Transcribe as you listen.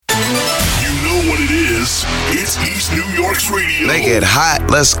It's East New York's radio. Make it hot.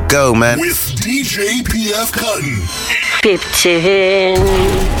 Let's go, man. With DJ PF Cuttin. 15,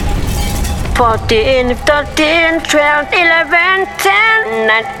 14, 13, 12, 11, 10,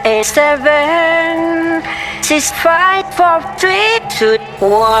 9, 8, 7, 6, 5, 4, 3, 2,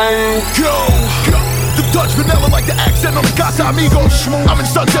 1. Go! The Dutch vanilla like the accent on the Casa Amigos. I'm in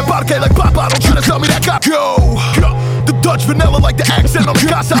Sunset Parque like Papa, don't try to tell me that guy. Go! The Dutch vanilla like the accent on the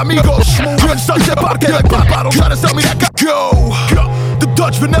Casa Amigos. I'm in Sunset Parque like Papa, don't try to tell me that guy. Go! The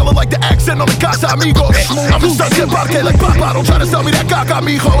Dutch vanilla like the accent on the Casa Amigos. I'm in Sunset Parque like Papa, don't try to tell me that guy,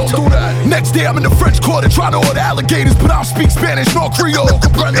 amigo. Next day I'm in the French Quarter trying to order alligators, but I don't speak Spanish nor Creole.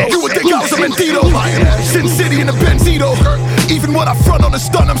 You would think I was a Mentito. Sin City in the Benzito. Even when I front on the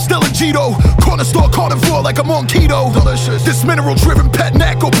stunt, I'm still a Gito. Corner store carnivore like I'm on keto. Delicious. This mineral-driven pet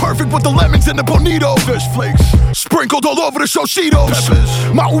neck go perfect with the lemons and the bonito. Fish flakes sprinkled all over the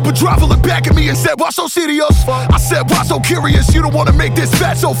Shoshitos. My Uber driver looked back at me and said, "Why so serious?" I said, "Why so curious? You don't wanna make this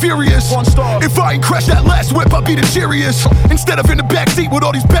fat so furious. If I ain't crash that last whip, I'll be the cheeriest. Instead of in the backseat with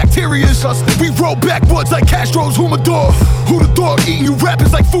all these bacterias. We roll backwoods like Castro's Humidor. Who the dog eating you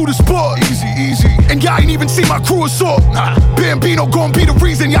rappers like food is sport. Easy, easy. And y'all ain't even see my crew assault. Bambino gon' be the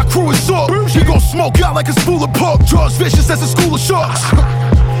reason y'all crew is sore. He gon' smoke y'all like a spool of pork. Jaws vicious as a school of sharks.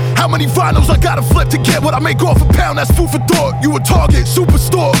 How many vinyls I gotta flip to get what I make off a pound? That's food for thought. You a target,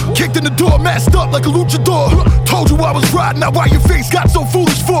 superstore. Kicked in the door, masked up like a luchador. Told you I was riding, now why your face got so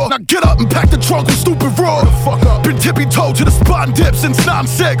foolish for? Now get up and pack the trunk with stupid raw. Been tippy-toed to the spot and dip since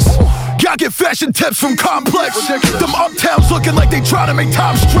 9-6. Y'all get fashion tips from Complex. Them uptowns looking like they trying to make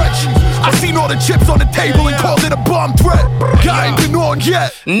time stretch. I seen all the chips on the table and called it a bomb threat. Guy ain't been on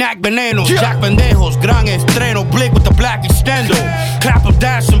yet. Knack Venenos, Jack Pendejos, Gran Estreno, Blick with the black extendo. Clap them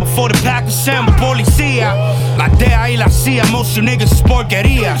dashing before the pack assemble. Policía, la DEA y la CIA, most you niggas is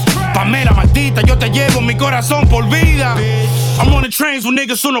porquería. Pamela maldita, yo te llevo mi corazón por vida. I'm on the trains with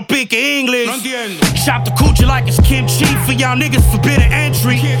niggas who no pique English. Shop the coochie like it's kimchi for y'all niggas forbidden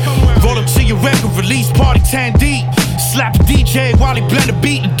entry. Roll up to your record release party 10 deep. Slap the DJ while he blend the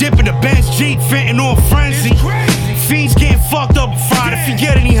beat and dip in the Benz Jeep, fitting on frenzy. Fiends getting fucked up and fried. If you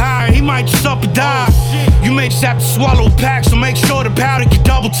get any higher, he might just up and die. You may just have to swallow a pack, so make sure the powder get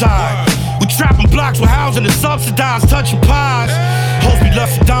double tied. We trapping blocks with housing and subsidized, touching pies. Hoes be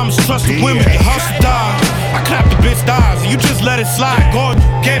lusty diamonds, trusted women, you hustle die. I clap the bitch thighs and you just let it slide. Gordo,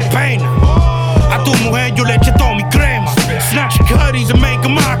 get pain. A tu mujer yo le eché todo mi crema. Snatch your cutties and make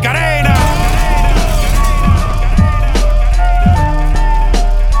them Macarena.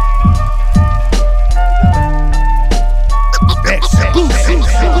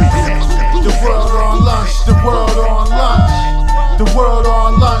 The world on lunch, the world on lunch. The world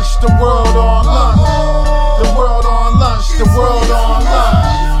on lunch, the world on lunch. The world on lunch, the world on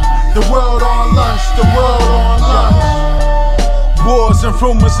lunch. The world on lunch, the world on lunch. Wars and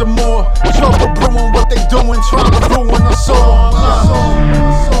rumors and more. Trouble brewing, what they doing, trying to ruin us all.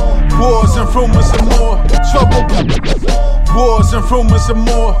 Wars and rumors and more. Trouble. Wars and rumors and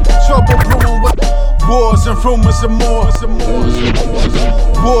more. Trouble brewing, what. Wars and rumors and more.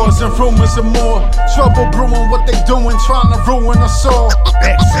 Wars and rumors and more. Trouble brewing, what they doing, trying to ruin us all.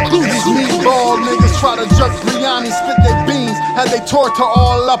 These meatball niggas try to jerk biryani, spit their beans, had they torture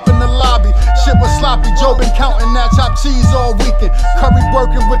all up in the lobby. Shit was sloppy, Joe been counting that chopped cheese all weekend. Curry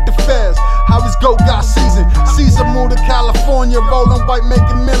working with the feds, how his goat got seasoned. Caesar moved to California, rolling white,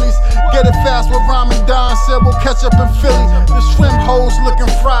 making millies. Get it fast with Ramen Don, said we'll catch up in Philly. The shrimp hoes looking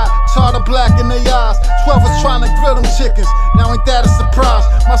fried, tartar black in their eyes. 12 was trying to grill them chickens, now ain't that a surprise?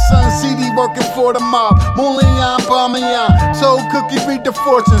 My son CD working for the mob, Moulian, Parmesan. Told Cookie beat the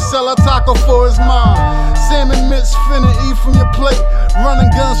fortune, sell a taco for his mom. Sam and Mitch finna eat from your plate.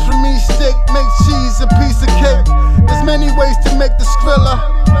 Running guns from each stick, make cheese a piece of cake. There's many ways to make the skrilla.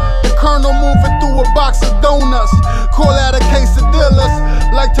 The colonel moving through a box of donuts. Call that a quesadillas.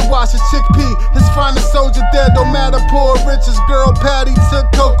 Like to watch a chickpea. His finest soldier dead, don't matter poor or rich. His girl Patty took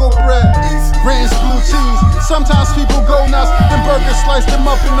cocoa bread. Ranch blue cheese. Sometimes people go nuts. Then burgers slice them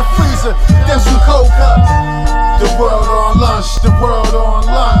up in the freezer. Then some cold cuts. The world on lunch. The world on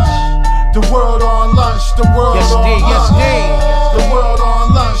lunch. The world on lunch. The world on lunch. Yes, indeed. The world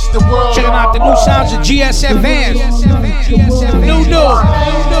on lunch. The world. Checking out the new sounds of GSF Vans. New.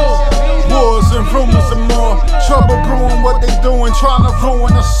 Wars and rumors and more. Trouble brewing, what they doing, trying to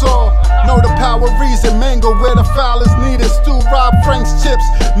ruin us all. Know the power reason, mango where the foul is needed. Stu Rob Frank's chips,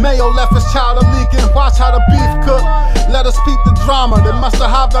 mayo left his chowder leaking. Watch how the beef cook, let us peep the drama. They must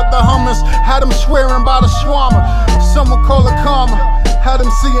have hopped at the hummus, had them swearing by the shawarma. Someone call it karma, had them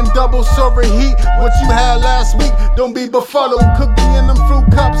seeing double silver heat. What you had last week, don't be befuddled. Cookie in them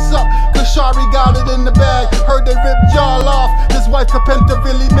fruit cups up, cause Shari got it in the bag. heard they ripped y'all off. His wife Capenta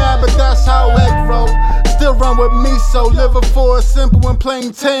really mad, but that's how egg roll. Still run with me, so living for a simple and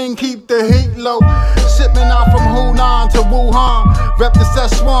plain tang, keep the heat low. Shipment out from Hunan to Wuhan, rep the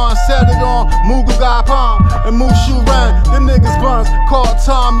Szechuan, set it on Mugugapan and Mushu Ran. Them niggas buns, called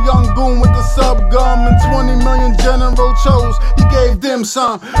Tom Young Goon with the sub gum and 20 million General chose. He gave them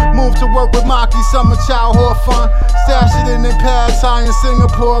some. Moved to work with Maki, summer childhood fun. Stash it in their pad Thai in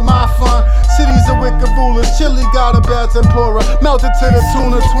Singapore, my fun. Cities of wicked rulers, Chile got a bad tempura. Melted to the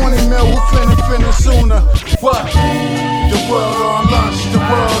tuna, 20 mil, who finish sooner. What? The world on lunch, the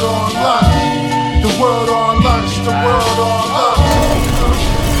world on lunch. The world on lunch, the world on lunch.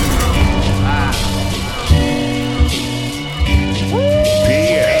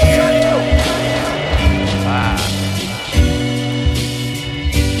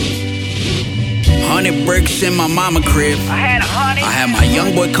 100 bricks in my mama crib. I had my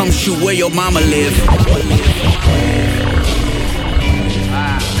young boy come shoot where your mama live.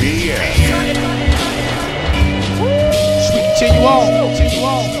 Continue on.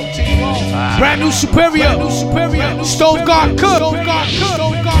 Brand new Superior. Stove God Cook.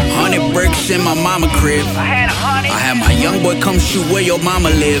 100 bricks in my mama crib. I had my young boy come shoot where your mama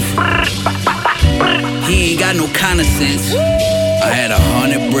live. He ain't got no kind of sense. I had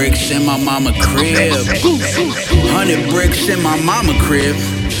 100 bricks in my mama crib. 100 bricks in my mama crib.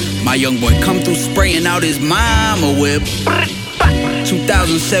 My young boy come through spraying out his mama whip.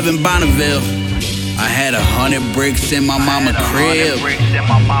 2007 Bonneville. I had 100 bricks in my mama crib.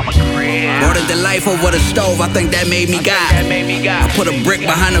 Brought it to life over the stove, I think that made me God. I put a brick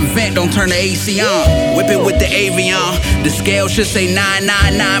behind the vent, don't turn the AC on. Whip it with the Avion. The scale should say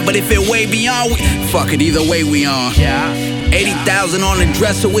 999, but if it way beyond, fuck it, either way we on. 80,000 on the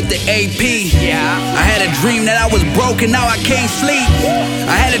dresser with the AP. I had a dream that I was broke and now I can't sleep.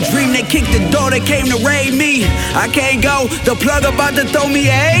 I had a dream they kicked the door, they came to raid me. I can't go, the plug about to throw me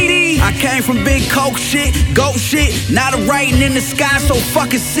a 80. I came from big coke shit, goat shit. Now the writing in the sky so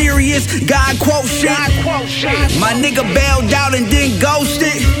fucking serious. God quote shit. My nigga bailed out and then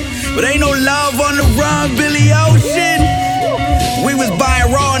ghosted. But ain't no love on the run, Billy Ocean. We was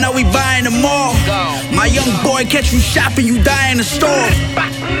buying raw, now we buying them all. My young boy catch you shopping, you die in the store.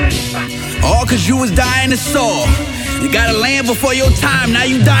 All cause you was dying to soar. You gotta land before your time, now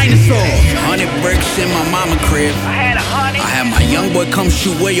you dinosaur. 100 bricks in my mama crib. I had my young boy come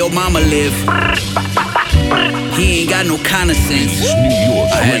shoot where your mama live. He ain't got no kind of sense.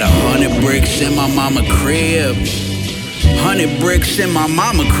 I had 100 bricks in my mama crib. 100 bricks in my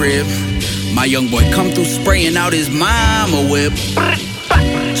mama crib. My young boy come through spraying out his mama whip.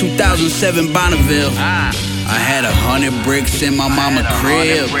 2007 Bonneville. I had 100 bricks in my mama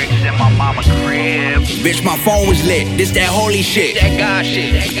crib. Bitch, my phone was lit. This that holy shit.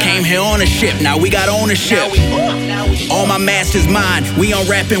 Came here on a ship. Now we got ownership. All my masters mine. We on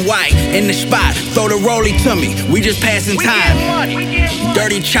rapping white in the spot. Throw the rollie to me. We just passing time.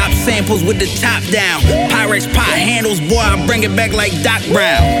 Dirty chop samples with the top down. Pyrex pot handles, boy. I bring it back like Doc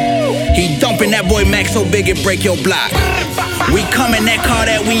Brown. He dumping that boy Max so big it break your block. We come in that car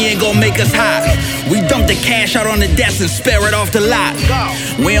that we ain't gon' make us hot. We dump the cash out on the desk and spare it off the lot.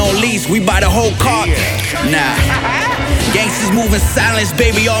 We on lease, we buy the whole car. Nah. Gangsters moving silence,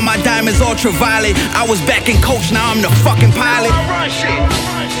 baby, all my diamonds ultraviolet. I was back in coach, now I'm the fucking pilot.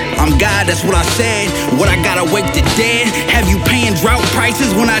 I'm God, that's what I said. What I gotta wake the dead. Have you paying drought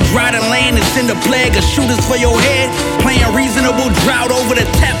prices when I dry the land and send a plague of shooters for your head? Playing reasonable drought over the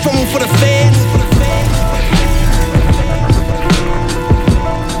tap phone for the feds.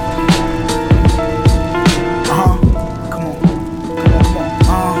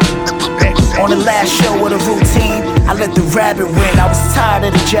 On the last show of the routine, I let the rabbit win. I was tired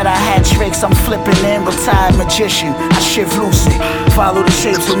of the Jedi hat tricks. I'm flipping in, retired magician. I shift lucid, follow the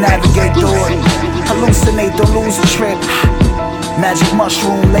shapes and navigate through it. Hallucinate, don't lose a trip. Magic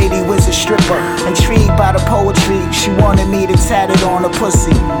mushroom lady, wizard stripper. Intrigued by the poetry, she wanted me to tat it on her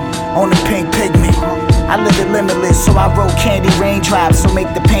pussy, on the pink pigment. I live it limitless, so I wrote candy raindrops to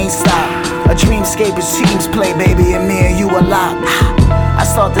make the pain stop. A dreamscape is teams play, baby, and me and you a lot. I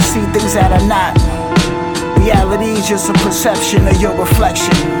start to see things that are not. Reality's just a perception of your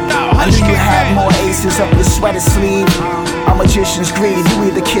reflection. I knew you had more aces up your sweater sleeve. A magician's greed, you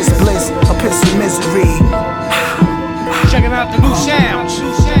either kiss bliss or piss in misery. Checking out the new sounds.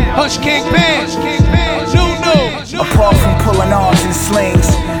 Hush King Pants. New. Apart from pulling arms and slings,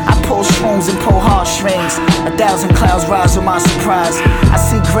 I pull shrooms and pull heartstrings. 1,000 clouds rise with my surprise. I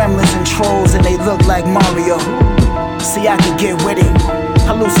see gremlins and trolls and they look like Mario. See, I can get with it.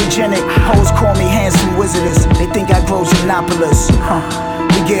 Hallucinogenic, hoes call me handsome wizardess. They think I grow Genopolis.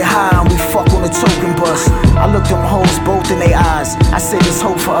 We get high and we fuck with on the token bus. I looked them hoes both in their eyes. I said there's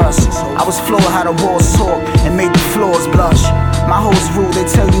hope for us. I was floored how the walls talk and made the floors blush. My hoes rule, they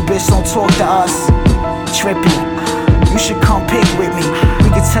tell you bitch don't talk to us. Trippy, you should come pick with me. We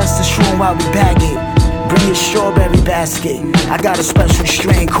can test the shroom while we bag it. Bring your strawberry basket. I got a special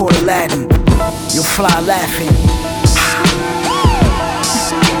strain called Aladdin. You'll fly laughing.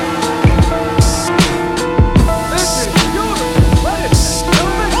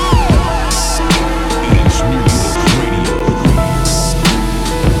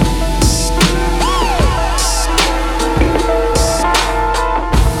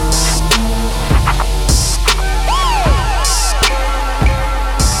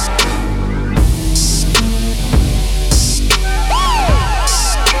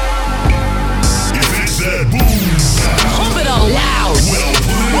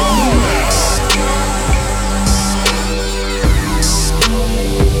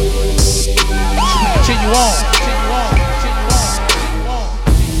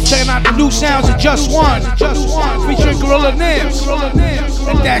 Checking out the new sounds of Just One, featuring Gorilla Nims.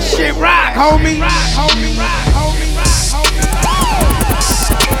 Let that shit rock, homie.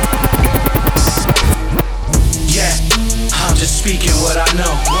 Yeah, I'm just speaking what I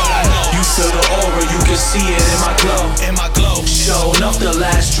know. You feel the aura, you can see it in my glow. Showing up the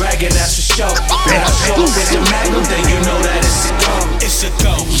last dragon, that's for sure. When I show up with the magnum, then you know that it's a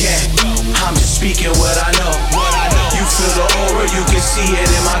go. Yeah, I'm just speaking what I know. You feel the aura, you can see it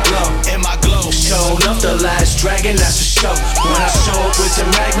in my glow. Showing up the last dragon, that's for sure. When I show up with the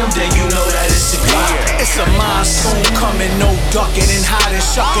magnum, then you know that it's a go. It's a monsoon coming, no ducking and hiding,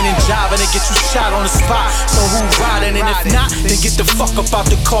 shucking and jiving to get you shot on the spot. So who riding? And if not, then get the fuck up out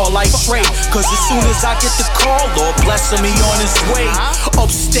the car like Trey. Cause as soon as I get the call, Lord blessing me on his way.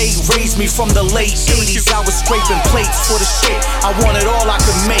 Upstate raised me from the late 80s. I was scraping plates for the shit. I wanted all I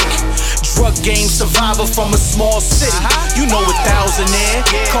could make. Drug game survivor from a small city. You know 1,000 there.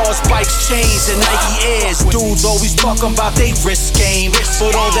 Cars, bikes, chains, and Nike Airs. Dudes always talking about they wrist game.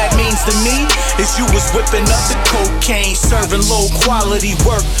 But all that means to me is you was whipping up the cocaine, serving low quality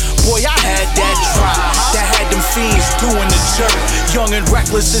work. Boy, I had that drive that had them fiends doing the jerk. Young and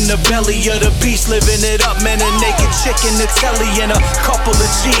reckless in the belly of the beast, living it up. Man, a naked chick in the telly and a couple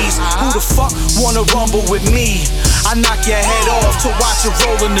of G's. Who the fuck wanna rumble with me? I knock your head off to watch it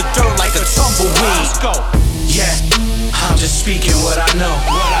roll in the dirt like a tumbleweed. Let's go. Yeah, I'm just speaking what I know.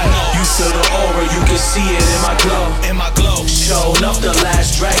 You feel the aura, you can see it in my glow. Showing up the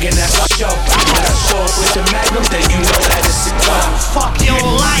last dragon, that's my show. When I show up with the magnum, then you know that it's a go. Fuck your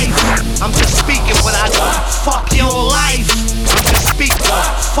life, I'm just speaking what I know. Fuck your life, I'm just speaking.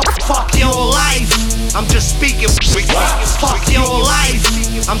 Fuck your life, I'm just speaking. Fuck your life,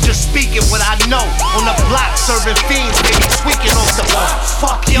 I'm just speaking what I know. On the block serving fiends, baby tweaking off the block.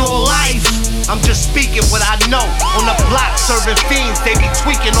 Fuck your life, I'm just speaking what I know. On the block serving fiends, they be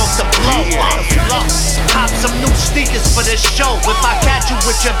tweaking off the blow. Cop some new sneakers for this show. If I catch you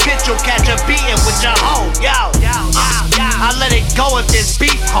with your bitch, you'll catch a beating with your hoe. I let it go if there's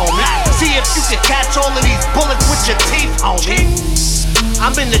beef, homie. See if you can catch all of these bullets with your teeth, homie.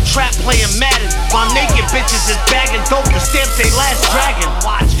 I'm in the trap playing Madden while naked bitches is bagging dope to stamp they last dragon.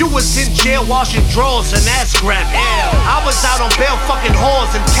 You was in jail washing drawers and ass grabbing. I was out on bail fucking whores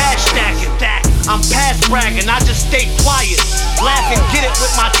and cash stacking. I'm past bragging, I just stay quiet. Laugh and get it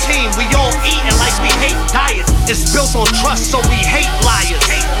with my team. We all eating like we hate diets. It's built on trust, so we hate liars.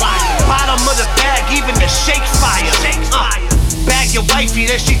 Bottom of the bag, even the shake fire. Bag your wifey,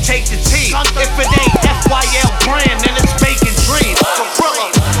 then she take the tea. If it ain't FYL brand, then it's bacon dream.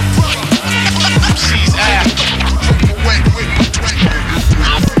 She's out.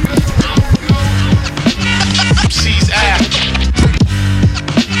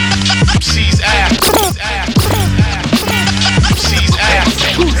 She's out. She's out. She's out.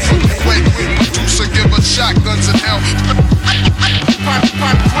 Wait, producer, give her shotguns and help.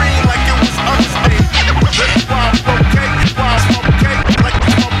 Pop green like it was Earth Day.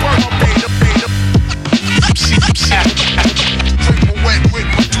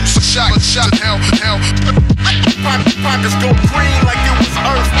 Shot hell. Pockets go green like it was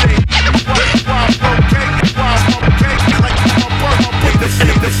Earth Day.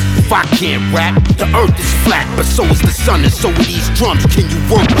 If I can't rap, the earth is flat, but so is the sun, and so are these drums. Can you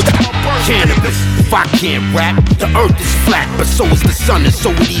work with cannabis? If I can't rap, the earth is flat, but so is the sun, and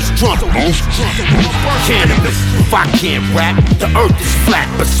so are these drums. Cannabis. If I can't rap, the earth is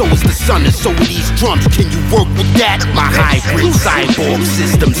flat, but so is the sun, and so are these drums. Can you work with that? My hybrid cyborg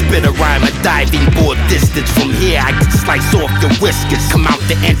system, spit a rhyme, a diving board distance. From here, I can slice off your whiskers. Come out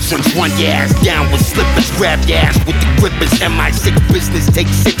the entrance, run your ass down with slippers, grab your ass with the grippers. MI6 business take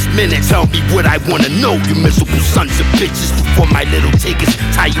 6 minutes. minute. Tell me what I wanna know, you miserable sons of bitches. Before my little takers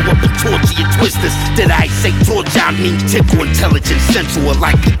tie you up and torture your twisters. Did I say torture? I mean tickle, intelligence central. I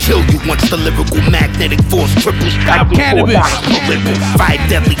like to kill you once the lyrical magnetic force triples. Cannabis. 5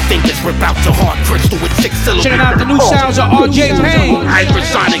 deadly fingers rip out your heart crystal with 6 syllables. Checking out the new sounds of RJ Payne.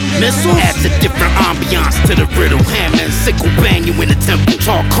 Hypersonic missile adds a different ambiance to the riddle. Hammer and sickle bang you in the temple.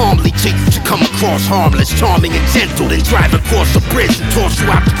 Talk calmly till you come across harmless, charming and gentle. Then drive across a bridge and toss you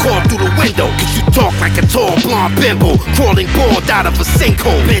out the car through the window. Cause you talk like a tall blonde bimbo, crawling bored out of a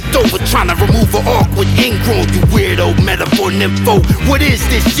sinkhole. Bent over trying to remove an awkward ingrown. You weirdo metaphor nympho. What is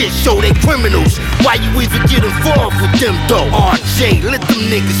this shit show? They criminals. Why you even get involved with them though? RJ, let them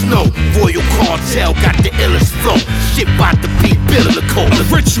niggas know. Royal Cartel got the illest flow. Shit bout to be biblical. A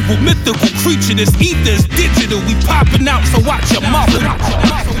ritual, mythical creature that's ethers digital. We popping out, so watch your mouth. A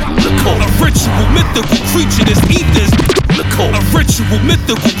ritual, mythical creature that's ethers. A ritual,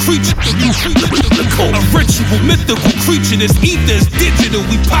 mythical creature. A ritual, mythical creature that's ethers digital.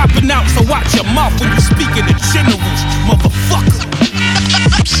 We popping out, so watch your mouth when you speaking in generals, motherfucker.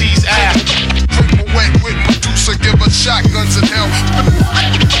 She's out. Drink wet with Medusa, give her shotguns in hell.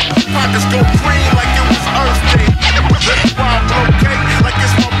 Pockets go green like it was Earth Day. Wild blow cake like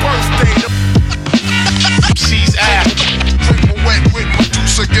it's my birthday. She's out. Drink wet with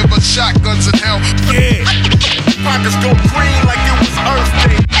Medusa, give her shotguns in hell. Yeah. Pockets go green like it was Earth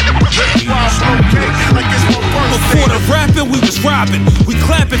Day. Wild blow cake like it's my birthday. Before the rapping, we was robbing. We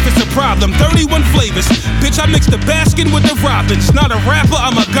clap if it's a problem. 31 flavors. Bitch, I mix the Baskin with the Robbins. Not a rapper,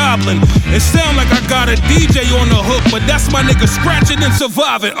 I'm a goblin. It sound like I got a DJ on the hook, but that's my nigga scratching and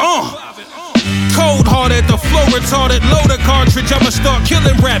surviving. Cold hearted, the flow retarded, load a cartridge, I'ma start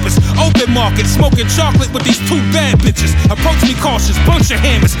killing rappers. Open market, smoking chocolate with these 2 bad bitches. Approach me cautious, bunch of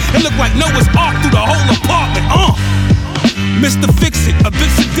hammers. It look like Noah's Ark through the whole apartment. Mr. Fix It, a bit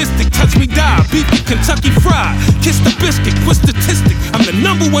sadistic, touch me die, beef it, Kentucky Fried, kiss the biscuit, quit statistic, I'm the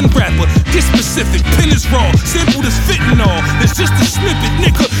 #1 rapper, get specific, pen is raw, simple as fitting all, it's just a snippet,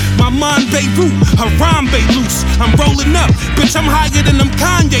 nigga, my mind Beirut, her rhyme bay loose, I'm rolling up, bitch I'm higher than them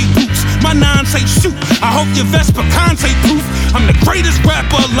Kanye boots, my 9 say shoot, I hope your Vespa Conte proof, I'm the greatest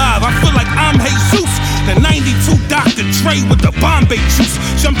rapper alive, I feel like I'm Jesus, the 92 Dr. Dre with the Bombay juice,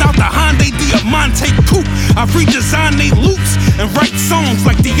 jumped out the Hyundai Diamante coupe, I redesigned they loops, and write songs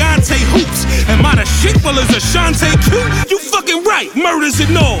like Deontay Hoops. Am I the shit? Well, as Ashante Q? You fucking right, murders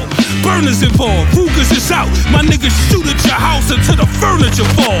and all. Burners involved, Rugers is out. My niggas shoot at your house until the furniture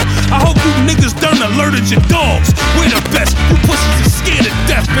fall. I hope you niggas done alerted your dogs. We're the best, you pussies are scared to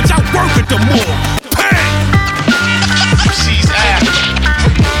death. Bitch, I work at the mall. Bang! She's out.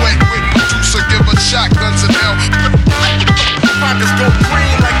 Wet with Medusa, give her shotguns in hell. Pockets go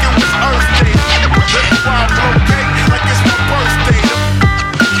green like it was Earth Day. Wild blow cake like it's my birthday.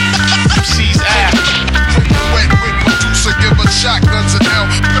 She's out. Wet with Medusa, give her shotguns in hell.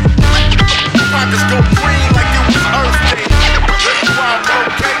 Pockets go green like it was Earth Day. Wild blow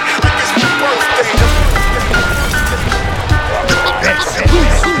cake like it's my birthday.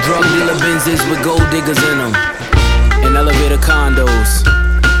 Drug dealer Benzes with gold diggers in them, and elevator condos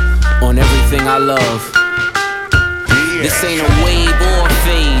on everything I love. This ain't a wave or a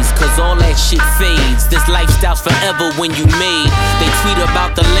phase, cause all that shit fades. This lifestyle's forever when you made. They tweet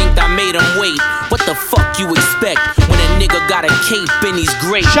about the length I made them wait. What the fuck you expect when a nigga got a cape and he's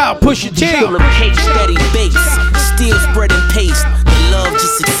great? Shout push your tail. Full of cake, steady base, still spreading paste. The love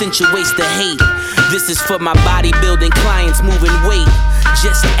just accentuates the hate. This is for my bodybuilding clients moving weight.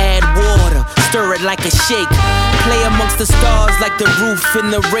 Just add water, stir it like a shake. Play amongst the stars like the roof in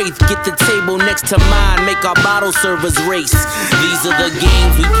the Wraith. Get the table next to mine, make our bottle servers race. These are the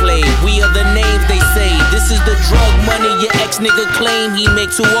games we play, we are the names they say. This is the drug money your ex-nigga claim he make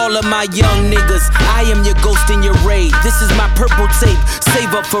to all of my young niggas. I am your ghost in your raid. This is my purple tape,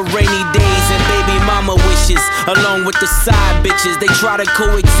 save up for rainy days and baby mama wishes. Along with the side bitches, they try to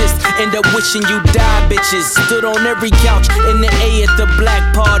coexist, end up wishing you die bitches. Stood on every couch in the A at the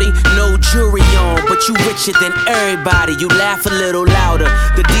black party, no jury on, but you richer than everybody. You laugh a little louder,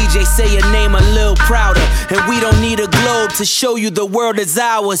 the DJ say your name a little prouder, and we don't need a globe to show you the world is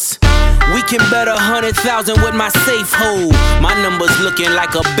ours. We can bet 100,000 with my safe hold. My number's looking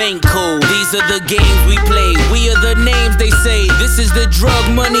like a bank code. These are the games we play, we are the names they say. This is the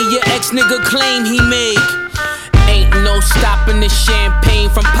drug money your ex-nigga claim he make. Ain't no stopping the champagne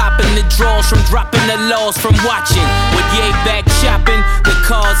from popping the draws, from dropping the laws, from watching with Ye back shopping. The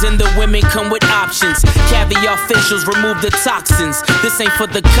cars niggas and the women come with options. Caviar facials remove the toxins. This ain't for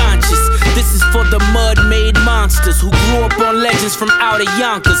the conscious. This is for the mud-made monsters who grew up on legends from out of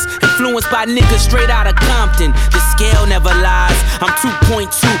Yonkers, influenced by niggas straight out of Compton. The scale never lies. I'm 2.2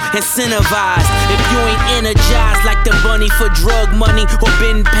 incentivized. If you ain't energized like the bunny for drug money, or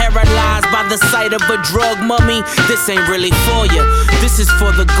been paralyzed by the sight of a drug mummy, this ain't really for ya. This is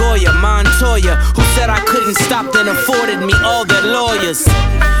for the Goya, Montoya, who said I couldn't stop then afforded me all their lawyers.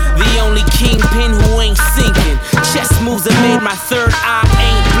 The only kingpin who ain't sinking. Chess moves that made my third eye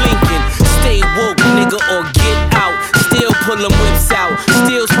ain't blinking. Stay woke, nigga, or get out. Still pull them whips out.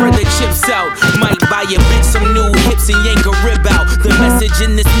 Still spread the chips out. Might buy your bitch some new hips and yank a rib out. The message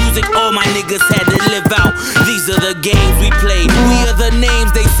in this music all my niggas had to live out. These are the games we play. We are the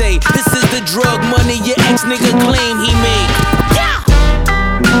names they say. This is the drug money your ex nigga claim he made. Yeah!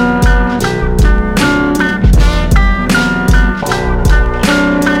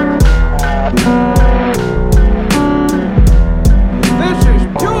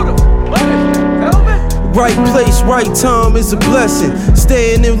 Right place, right time is a blessing.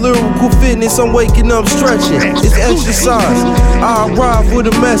 Staying in lyrical fitness, I'm waking up stretching. It's exercise, I arrive with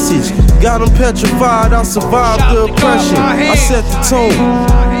a message. Got them petrified, I survived the oppression. I set the tone,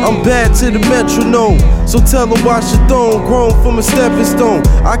 I'm bad to the metronome. So tell them watch the throne, grown from a stepping stone.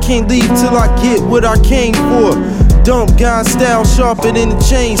 I can't leave till I get what I came for. Dump guy style sharper than a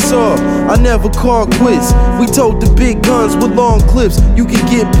chainsaw. I never called quits. We told the big guns with long clips. You can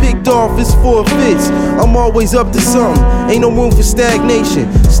get picked off, it's forfeits. I'm always up to something, ain't no room for stagnation.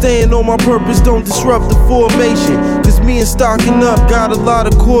 Staying on my purpose, don't disrupt the formation. Cause me and stocking up got a lot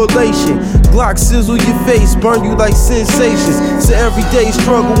of correlation. Glock sizzle your face, burn you like sensations. It's an everyday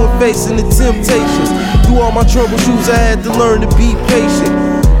struggle when facing the temptations. Through all my troubleshoots, I had to learn to be patient.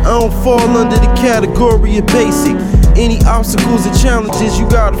 I don't fall under the category of basic. Any obstacles or challenges, you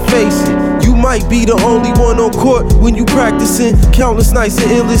gotta face it. You might be the only one on court when you practicing. Countless nights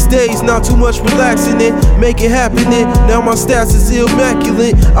and endless days, not too much relaxing it. Make it happen it. Now my stats is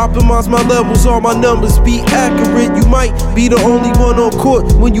immaculate. Optimize my levels, all my numbers be accurate. You might be the only one on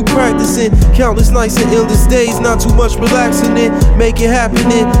court when you practicing. Countless nights and endless days, not too much relaxing it. Make it happen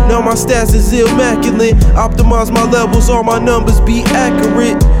it. Now my stats is immaculate. Optimize my levels, all my numbers be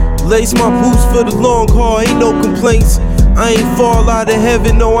accurate. Lace my boots for the long haul, ain't no complaints. I ain't fall out of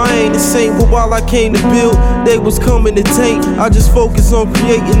heaven, no I ain't a saint. But while I came to build, they was coming to taint. I just focus on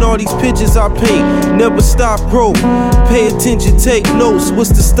creating all these pictures I paint. Never stop, grow, pay attention, take notes. What's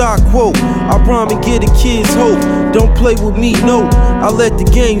the stock quote? I rhyme and give the kids hope. Don't play with me, no, I let the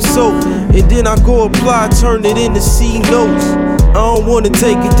game soak. And then I go apply, turn it into C notes. I don't wanna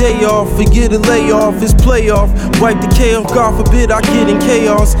take a day off, forget a layoff, it's playoff. Wipe the chaos, God forbid I get in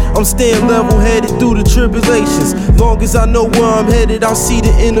chaos. I'm staying level-headed through the tribulations. Long as I know where I'm headed, I see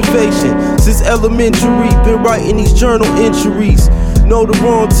the innovation. Since elementary, been writing these journal entries. Know the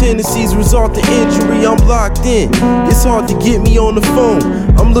wrong tendencies result in injury, I'm locked in. It's hard to get me on the phone.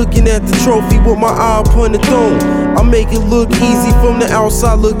 I'm looking at the trophy with my eye upon the throne. I make it look easy from the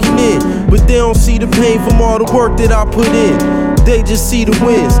outside looking in, but they don't see the pain from all the work that I put in. They just see the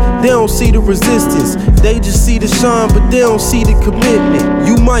wins, they don't see the resistance. They just see the shine, but they don't see the commitment.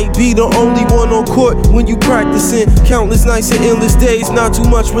 You might be the only one on court when you practicing. Countless nights and endless days, not too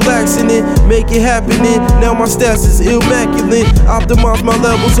much relaxing it. Make it happening, now my stats is immaculate. Optimize my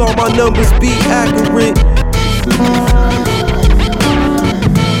levels, all my numbers be accurate.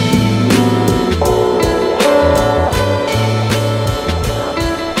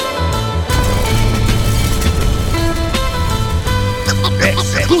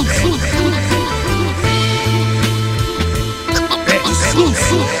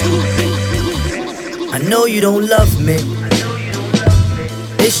 I know you don't love me.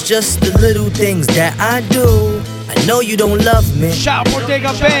 It's just the little things that I do. I know you don't love me. Shout Bodega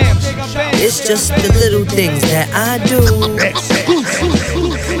Bams. It's just the little things that I do.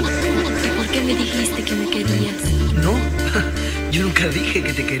 ¿Por qué me dijiste que me querías? No, yo nunca dije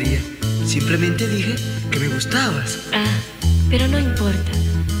que te quería. Simplemente dije que me gustabas. Ah, pero no importa.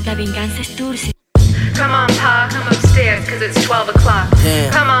 La venganza es dulce. Come on, Pa, come upstairs, cause it's 12 o'clock.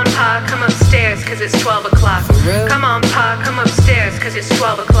 Damn. Come on, Pa, come upstairs, cause it's 12 o'clock. Come on, Pa, come upstairs, cause it's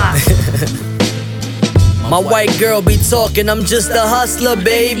 12 o'clock. My white girl be talking, I'm just a hustler,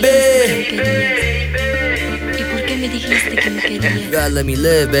 baby. ¿Y por qué me dijiste que me querías? You gotta let me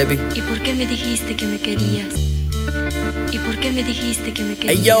live, baby. ¿Y por qué me dijiste que me querías? ¿Y por qué me dijiste que me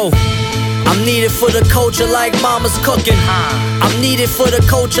querías? Hey yo, I'm needed for the culture like mama's cooking. I'm needed for the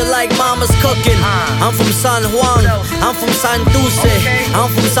culture like mama's cooking. I'm from San Juan, I'm from San Dulce, I'm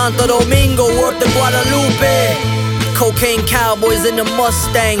from Santo Domingo, worth the Guadalupe. Cocaine cowboys in the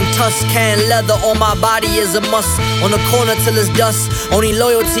Mustang. Tuscan leather on my body is a must. On the corner till it's dust. Only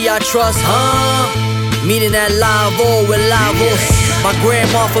loyalty I trust, Meeting at Lavo with Lavos. My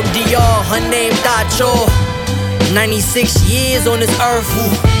grandma from DR, her name Dacho. 96 years on this earth.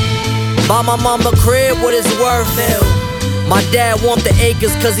 Buy my mama crib what it's worth. My dad want the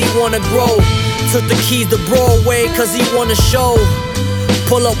acres cause he wanna grow. Took the keys to Broadway cause he wanna show.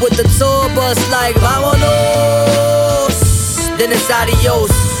 Pull up with the tour bus like vámonos. Then it's adios.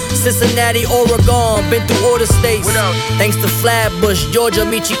 Cincinnati, Oregon, been through all the states. Thanks to Flatbush, Georgia,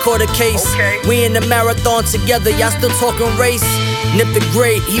 Michi caught a case. We in the marathon together, y'all still talking race. Nip the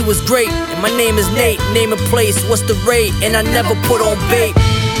great, he was great. And my name is Nate, name a place, what's the rate? And I never put on bait.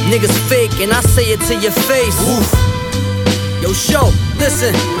 Niggas fake, and I say it to your face. Yo, show,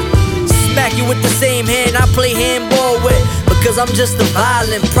 listen. Smack you with the same hand I play handball with. Because I'm just a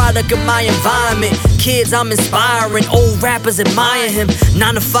violent product of my environment. Kids I'm inspiring, old rappers admire him.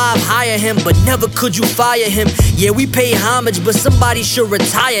 9 to 5 hire him, but never could you fire him. Yeah, we pay homage, but somebody should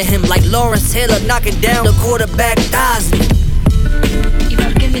retire him. Like Lawrence Taylor knocking down the quarterback Dodson. ¿Y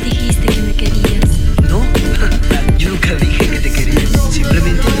por qué me dijiste que me querías? No, yo nunca dije que te quería.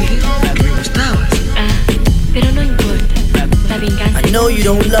 Simplemente dije que me gustabas. Pero no importa, la venganza. I know you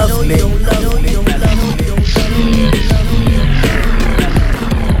don't love me.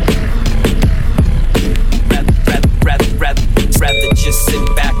 Rather just sit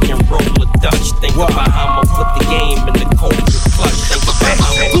back and roll a Dutch. Think about how I'ma put the game in the cold clutch. Think about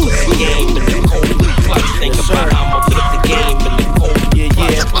how I'ma put the game in the cold clutch. Think about how I'ma put the game in the cold clutch.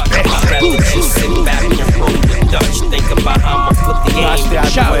 Rather just sit back and roll a Dutch. Think about how I'ma put the game in the cold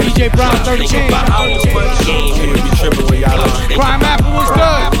clutch. Shout out DJ Brown 13. Think about how I'ma put the game in the cold clutch. Crime Apple was good.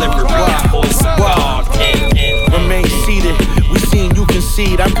 Remain seated. We seen you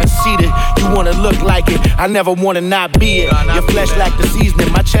concede, I'm conceited. You wanna look like it, I never wanna not be it. Your flesh lack the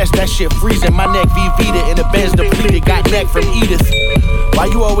seasoning, my chest that shit freezing. My neck VV'd and the Benz depleted. Got neck from Edith. Why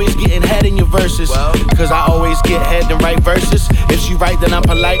you always getting head in your verses? Cause I always get head and write verses. If she right then I'm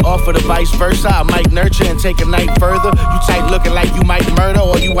polite, offer the vice versa. I might nurture and take a night further. You tight looking like you might murder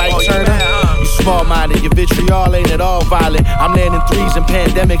or you white Turner. You small minded, your vitriol ain't at all violent. I'm landing threes in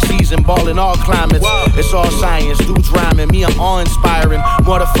pandemic season, balling all climates. It's all science, dudes rhyming. Me I'm awe-inspiring,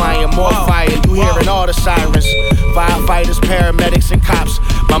 mortifying, more fire. You hearing all the sirens. Firefighters, paramedics, and cops.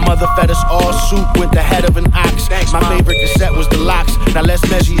 My mother fed us all soup with the head of an ox. My favorite cassette was the Locks. Now let's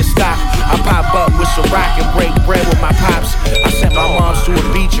measure your stock. I pop up with some rock and break bread with my pops. I sent my moms to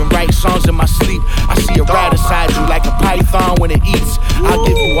a beach and write songs in my sleep. I see a rat inside you like a python when it eats. I'll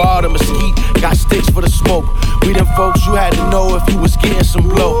give you all the mesquite. Got sticks for the smoke. We them folks you had to know if you was getting some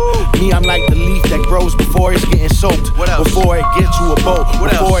blow. Me, I'm like the leaf that grows before it's getting soaked. Before it get to a boat.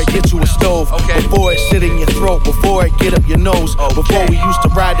 Before it get to a stove. Before it sit in your throat. Before it get up your nose. Before we used to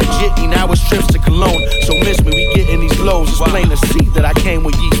ride the jitney, now it's trips to Cologne. So miss me, we getting these lows. It's plain to see that I came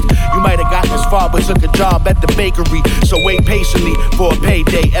with yeast. You might have gotten this far, but took a job at the bakery. So wait patiently for a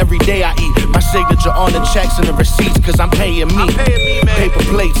payday. Every day I eat my signature on the checks and the receipts, cause I'm paying me. Paper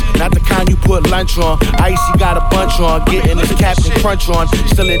plates, not the kind you put lunch on. Icy got a bunch on, getting this Captain Crunch on.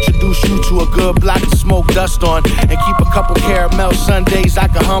 Still introduce you to a good block to smoke dust on. And keep a couple caramel sundaes I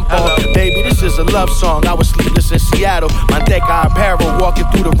can hump on. Baby, this is a love song. I was sleepless in Seattle. My Deca apparel, walking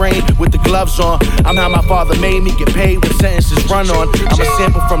through the rain with the gloves on. I'm how my father made me get paid when sentences run on. I'm a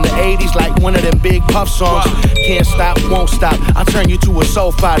sample from the 80s like one of them big puff songs. Can't stop, won't stop. I'll turn you to a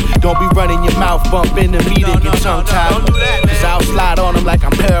sulfide. Don't be running your mouth, bump in the meat and get tongue tied. Cause I'll slide on them like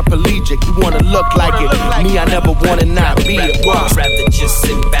I'm paraplegic. You wanna look like it. Me, I never wanna not be it. I'd rather just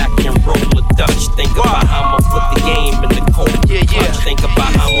sit back and roll a Dutch. Think about how I'ma put the game in the cold clutch. Think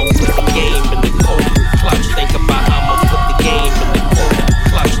about how I'ma put the game in the cold clutch. Think about how I'ma put the game in the cold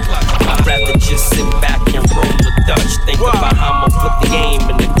clutch. I'd rather just sit back and roll a Dutch. Think about how I'ma put the game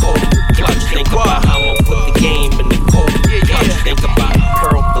in the cold clutch. Think about how I'ma put the game in the cold clutch. Think about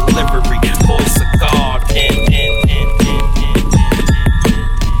pearl delivery, voice of God,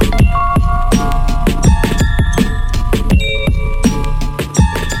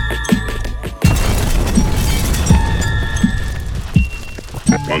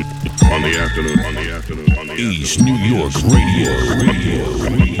 On the afternoon, East New York Radio.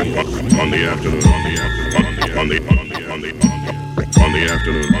 On the afternoon,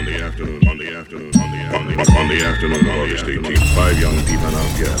 August 18th, 5 young people and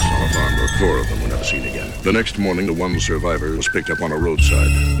our guests on a farm where 4 of them were never seen again. The next morning, the one survivor was picked up on a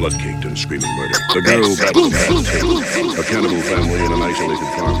roadside, blood-caked and screaming murder. The girl battled a cannibal family in an isolated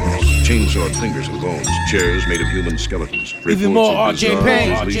farmhouse. Chainsawed fingers and bones, chairs made of human skeletons. Even more RJ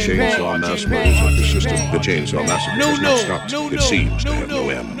Payne. Chainsaw mass murders have persisted. The chainsaw massacre has not stopped. It seems to have no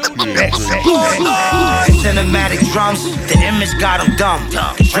end. Cinematic drums, the image got him dumb.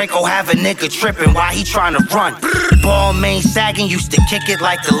 Draco have a nigga tripping while he trying to run. Ball main sagging, used to kick it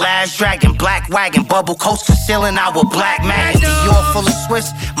like the last dragon. Black wagon, bubble coats concealing our black magnets. Dior full of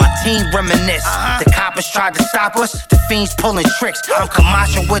Swiss, my team reminisce. The coppers tried to stop us, the fiends pulling tricks. I'm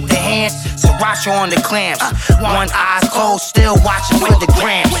Camacho with the hands, Sriracha on the clams. One eye closed, still watching for the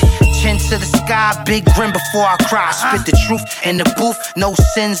grams. Chin to the sky, big grin before I cry. Spit the truth in the booth, no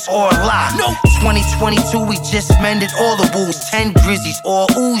sins or a lie. 2022, we just mended all the wounds. 10 grizzlies, all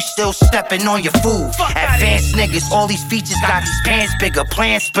ooze, still stepping on your food. Advanced niggas, all these features got these pants bigger.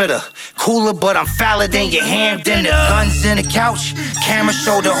 Plan spitter, cooler, but I'm fouler than your ham dinner. Guns in the couch, camera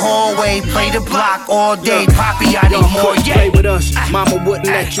show the hallway. Play the block all day, Poppy, I need more. Play with us, mama wouldn't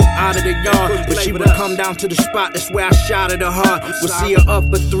let you out of the yard, but she would come down to the spot, that's where I shot at her hard. Would see her up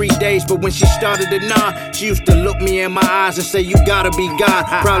for 3 days, but when she started to nod, she used to look me in my eyes and say, you gotta be God.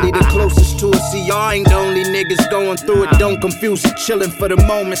 Probably the closest to it, see y'all ain't the only niggas going through it. Don't confuse it, chillin' for the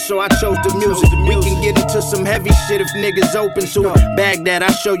moment, so I chose the music. We can get into some heavy shit if niggas open to it. Baghdad,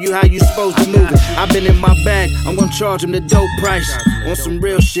 I show you how you supposed to move it. I've been in my bag, I'm gonna charge him the dope price. On some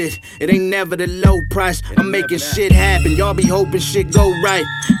real shit, it ain't never the low price. I'm making shit happen, y'all be hoping shit go right.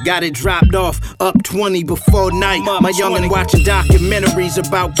 Got it dropped off, up 20 before night. My youngin' watching documentaries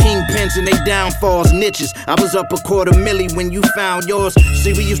about kingpins and they downfalls, niches. I was up $250,000 when you found yours.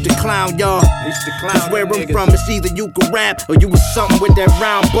 See, we used to clown y'all. Cause where I'm from, it's either you could rap or you was something with that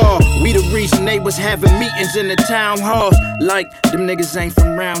round ball. We the reason they was having meetings in the town halls. Like, them niggas ain't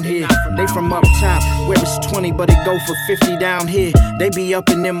from round here. They from up top, where it's 20, but it go for 50 down here. They be up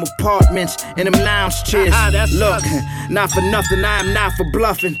in them apartments, in them lounge chairs. Look, not for nothing, I am not for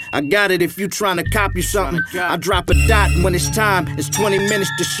bluffing. I got it if you tryna copy something. I drop a dot when it's time. It's 20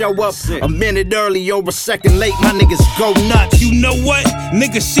 minutes to show up. A minute early or a second late, my niggas go nuts. You know what?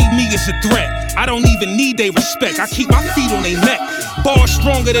 Niggas see me as a threat. I don't even need their respect. I keep my feet on their neck. Bars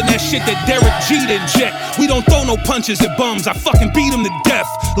stronger than that shit that Derek G inject. We don't throw no punches at bums. I fucking beat them to death.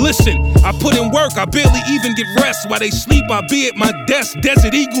 Listen, I put in work. I barely even get rest. While they sleep, I be at my desk.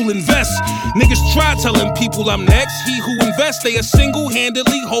 Desert Eagle invest. Niggas try telling people I'm next. He who invests, they are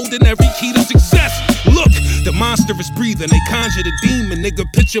single-handedly holding every key to success. Look, the monster is breathing. They conjure the demon. Nigga,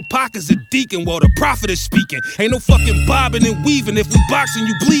 picture Pac as a deacon while the prophet is speaking. Ain't no fucking bobbing and weaving. If we boxing,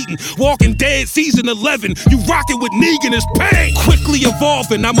 you bleeding. Walking Dead season 11. You rocking with Negan is pain. Quickly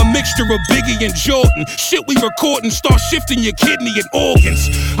evolving. I'm a mixture of Biggie and Jordan. Shit we recording start shifting your kidney and organs.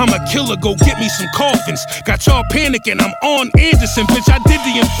 I'm a killer. Go get me some coffins. Got y'all panicking. I'm on Anderson, bitch. I did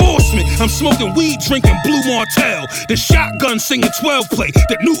the enforcement. I'm smoking weed, drinking Blue Martell. The shotgun singing 12 play.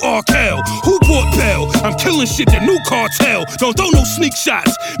 The new Arkell. Who bought Bell? I'm killing shit. The new cartel. Don't throw no sneak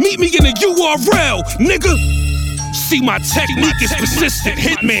shots. Meet me in the URL, nigga. See, my technique is persistent.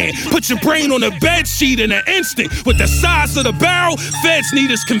 Hitman, put your brain on a bed sheet in an instant. With the size of the barrel, feds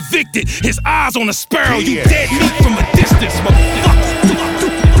need us convicted. His eyes on a sparrow, you dead meat from a distance, motherfucker.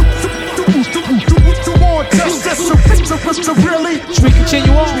 Should we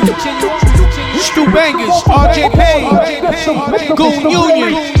continue on? Stu Bangers, RJ Payne, Goon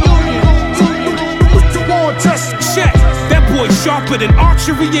Union. Check. That boy sharper than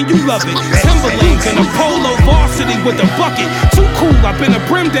archery and you love it. Timberlands and a polo varsity with a bucket. Too cool, I've been a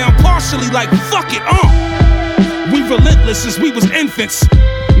brim down partially like fuck it, We relentless as we was infants.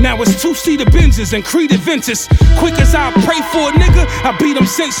 Now it's 2-seater Benzes and Creed Aventus. Quick as I pray for a nigga, I beat him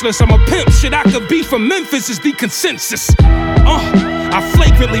senseless. I'm a pimp, shit I could be from Memphis is the consensus. I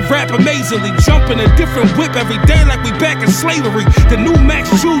flagrantly rap amazingly, jump in a different whip every day like we back in slavery. The new Max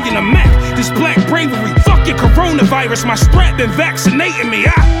Julian, a Mac, this black bravery. Fuck your coronavirus, my strap been vaccinating me.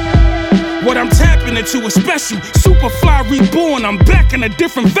 What I'm tapping into is special. Superfly reborn, I'm back in a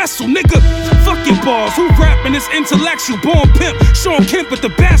different vessel, nigga. Fuck your balls, who rapping this intellectual? Born pimp, Sean Kemp at the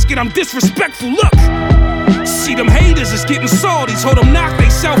basket, I'm disrespectful, look. See them haters is getting salty, told them knock they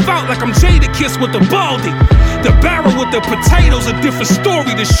self out like I'm Jadakiss with the baldy. The barrel with the potatoes, a different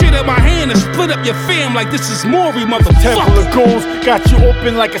story. The shit in my hand and split up your fam like this is Maury, motherfucker. Temple of goons, got you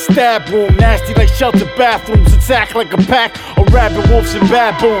open like a stab wound. Nasty like shelter bathrooms, attack like a pack of rabid wolves and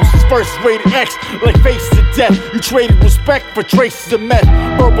baboons. His first rated X, like faces of death. You traded respect for traces of meth.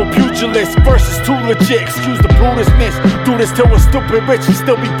 Verbal pugilist versus too legit. Excuse the brutishness. Do this till we're stupid rich and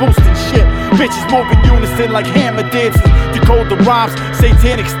still be boosting shit. Bitches move in unison like hammer dancers. Decode the rhymes,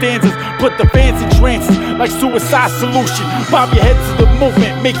 satanic stanzas. Put the fans in trances like Suicide Solution. Bob your head to the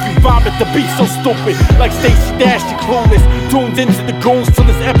movement, make you vomit the beat so stupid. Like Stacey Dash, you clueless. Tuned into the goons till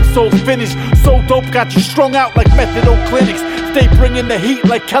this episode's finished. So dope, got you strung out like methadone clinics. Stay bringing the heat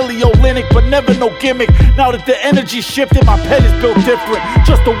like Kelly Olynyk, but never no gimmick. Now that the energy shifted, my pen is built different.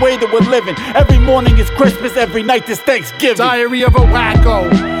 Just the way that we're living. Every morning is Christmas, every night is Thanksgiving. Diary of a wacko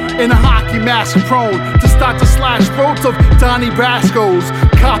in a hockey mask, prone to start to slash throats of Donnie Brasco's.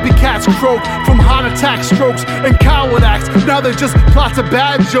 Copycats croak from heart attack strokes and coward acts. Now they're just plots of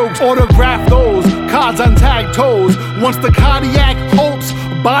bad jokes. Autograph those cards on tag toes. Once the cardiac halts,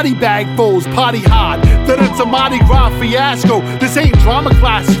 body bag foes, potty hard. Then it's a Mardi Gras fiasco. This ain't drama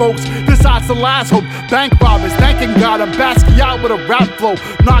class, folks. This art's the last hope. Bank robbers thanking God. I'm basking out with a rap flow.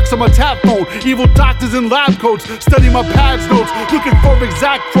 Knocks on my tap phone. Evil doctors in lab coats. Study my pads notes. Looking for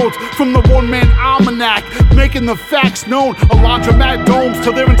exact quotes from the one-man almanac. Making the facts known. A laundromat domes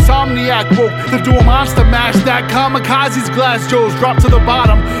till they're insomniac woke. To do a monster mash. That kamikaze's glass joes drop to the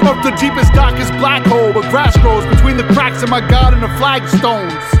bottom of the deepest, darkest black hole where grass grows between the cracks in my garden of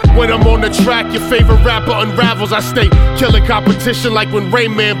flagstones. When I'm on the track, your favorite rapper unravels. I stay killing competition like when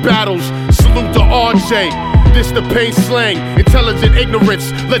Rain Man battles. Salute to RJ. This the pain slang, intelligent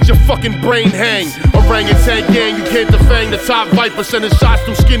ignorance, let your fucking brain hang. Orangutan gang, you can't defang the top viper, sending shots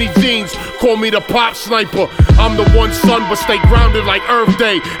through skinny jeans. Call me the pop sniper. I'm the one son, but stay grounded like Earth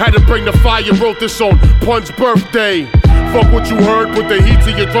Day. Had to bring the fire, wrote this on Pun's birthday. Fuck what you heard, put the heat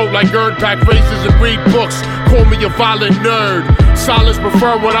to your throat like Gerd, pack races and read books. Call me a violent nerd. Silence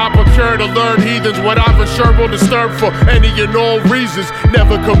prefer what I procure to learn heathens. What I've ensured will disturb for any and all reasons.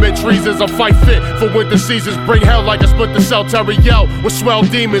 Never commit treasons, I fight fit for winter seasons. Bring hell like a split the cell, Terry yell with swell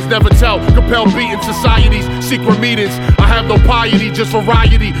demons. Never tell, compel beating societies, secret meetings. I have no piety, just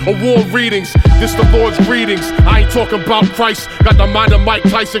variety of war readings. This the Lord's greetings, I ain't talking about Christ. Got the mind of Mike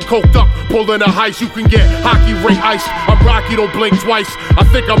Tyson, coked up, pulling a heist. You can get hockey ring iced. I'm Rocky, don't blink twice. I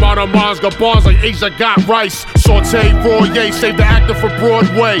think I'm out on Mars, got bars like Asia got rice. Saute, raw, yay, save the actor for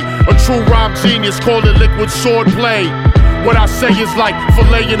Broadway. A true rhyme genius, call it liquid sword play. What I say is like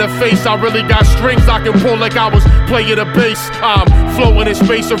fillet in the face. I really got strings I can pull like I was playing a bass. I'm floating in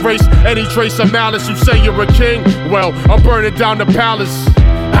space, erase any trace of malice. You say you're a king? Well, I'm burning down the palace.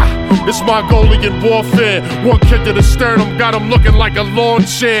 It's Mongolian warfare. One kick to the sternum, got him looking like a lawn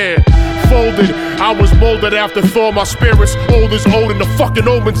chair. Folded, I was molded after Thor. My spirit's old as old and the fucking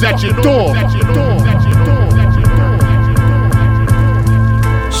omens at your door.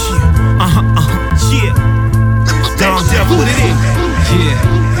 Yeah. Down Jeff, what it is?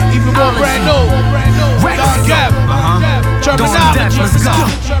 Yeah. Even more brand new. Down Jeff. Terminology.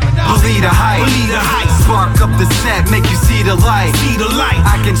 Believe the hype. Spark up the set, make you see the light.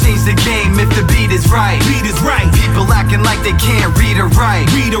 I can change the game if the beat is right. People acting like they can't read or write.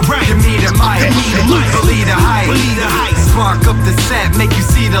 Give me the mic. Believe the hype. Spark up the set, make you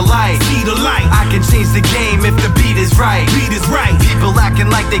see the light. I can change the game if the beat is right. People acting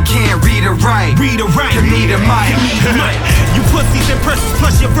like they can't read or write. Give me the mic. You pussies and purses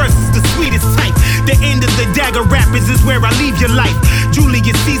plus your verses the sweetest type. The end of the dagger rappers is where I leave your life.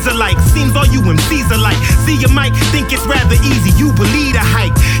 Julius Caesar like, seems all you MCs are like. See you might think it's rather easy, you believe the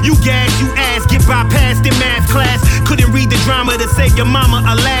hype. You gas, you ass, get bypassed in math class. Couldn't read the drama to save your mama,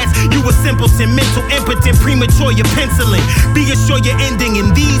 alas. You a simpleton, mental impotent, premature, you're penciling. Be assured your ending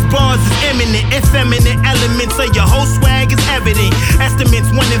in these bars is imminent. Effeminate elements of your whole swag is evident. Estimates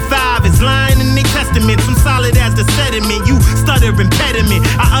 1 in 5 is lying in the testaments. I'm solid as the sediment, you stutter impediment.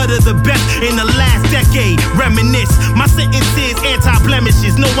 I utter the best in the last decade. Reminisce, my sentences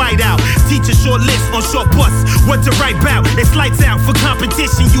anti-blemishes, no whiteout. Teach a short list on short bus, what to write about. It's lights out for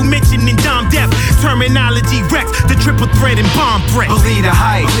competition, you mentioned in Dom Def. Terminology Rex, the triple threat and bomb threat. Believe the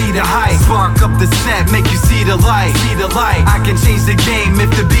hype. Spark up the set, make you see the light. I can change the game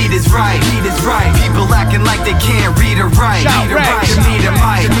if the beat is right. People acting like they can't read or write. Give me the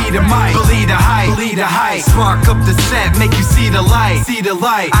mic. Believe the hype. Spark up the set, make you see the light.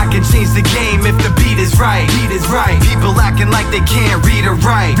 I can change the game if the beat is right. People acting like they can't read or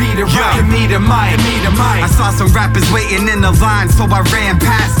write. Give me the mic. I saw some rappers waiting in the line, so I ran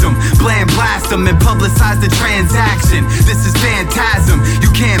past them. Blast them and publicize the transaction. This is phantasm, you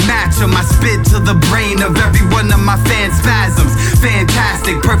can't match them. I spit to the brain of every one of my fan spasms.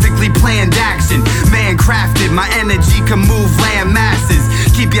 Fantastic, perfectly planned action. Man crafted, my energy can move land masses.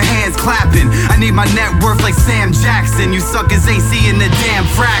 Keep your hands clapping, I need my net worth like Sam Jackson. You suckers ain't seeing the damn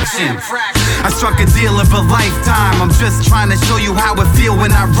fraction. I struck a deal of a lifetime, I'm just trying to show you how it feel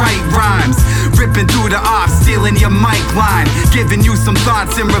when I write write rhymes. Ripping through the ops, stealing your mic line, giving you some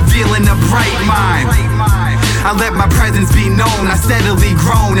thoughts and revealing a bright mind. I let my presence be known, I steadily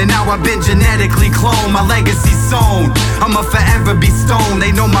grown, and now I've been genetically cloned, my legacy sown. I'ma forever be stoned.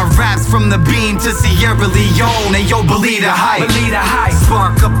 They know my raps from the beam to Sierra Leone. And yo, believe the hype.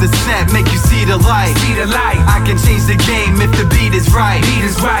 Spark up the set, make you see the light. I can change the game if the beat is right.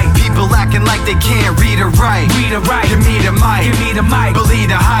 People acting like they can't read or write. Give me the mic. Believe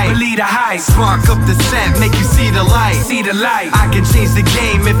the hype. Spark up the set, make you see the light. I can change the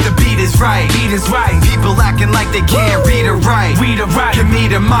game if the beat is right. People acting like they can't read or write. Give me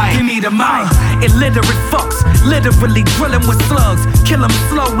the mic. Illiterate fucks, literally drilling with slugs. Kill 'em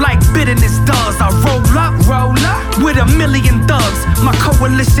slow like bitterness does. I roll up with a million thugs. My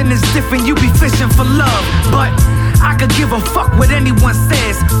coalition is different, you be fishing for love. But I could give a fuck what anyone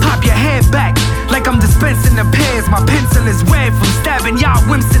says. Pop your head back like I'm dispensing the pairs. My pencil is red from stabbing y'all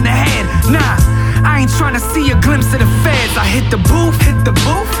wimps in the head. Nah, I ain't trying to see a glimpse of the feds. I hit the booth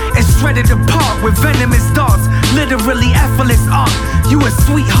and shredded apart with venomous darts. Literally effortless art. You a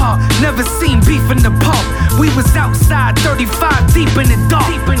sweetheart, never seen beef in the park. We was outside 35 deep in the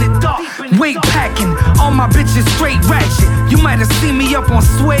dark. Weight packing, all my bitches straight ratchet. You might have seen me up on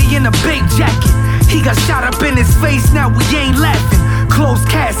Sway in a big jacket. He got shot up in his face, now we ain't laughing. Closed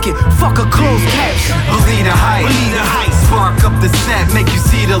casket, fuck a closed caption. Believe the hype. Spark up the set, make you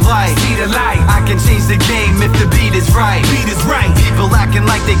see the light. I can change the game if the beat is right. People acting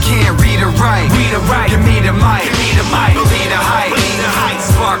like they can't read or write. Give me the mic. Believe the hype.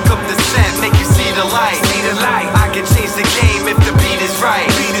 Spark up the set, make you see the light. I can change the game if the beat is right.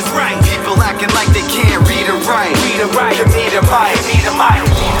 People acting like they can't read or write. Give me the mic.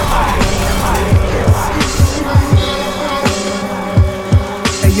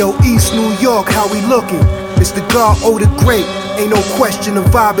 Hey yo, East New York, how we looking? It's the God, oh the great. Ain't no question, the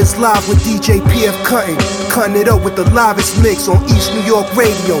vibe is live with DJ PF cutting it up with the livest mix on East New York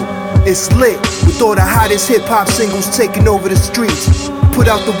Radio. It's lit with all the hottest hip-hop singles taking over the streets. Put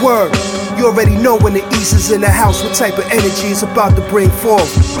out the word. You already know when the East is in the house what type of energy it's about to bring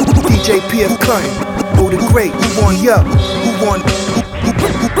forth. DJ PF cutting, oh the great. Who want ya? Who want it?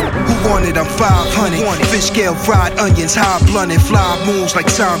 I'm 500. Fish scale, fried onions, high blunted, fly moons like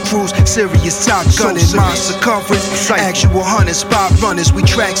Tom Cruise, serious top gunning. My circumference, actual hunters, spot runners. We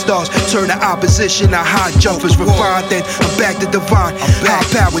track stars, turn the opposition to high jumpers. Refined, then I'm back to divine. High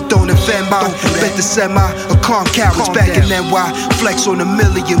power, don't offend my. Bet the semi, a calm cowards back in NY. Flex on a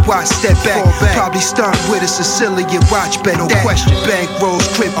million watts, step back. Probably stunt with a Sicilian watch, bet no question. Bank rolls,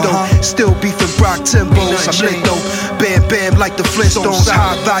 crypto, still beefing Brock Timbos. I'm lit though, bam bam like the Flintstones.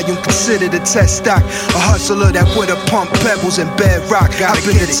 High volume, considered a test stock. A hustler that would've pumped pebbles and bedrock. I've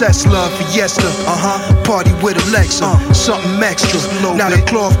been a Tesla, Fiesta, party with Alexa, something extra. Now the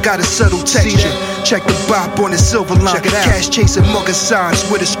cloth got a subtle texture. Check the bop on the silver line. Cash chasing mugger signs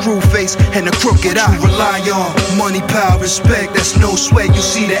with a screw face and a crooked eye. Rely on money, power, respect. That's no sweat. You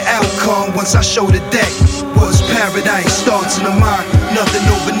see the outcome once I show the deck. Was paradise starts in the mind. Nothing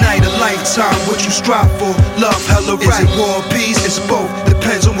overnight, a lifetime. What you strive for, love, hella right. Is it war or peace? It's both.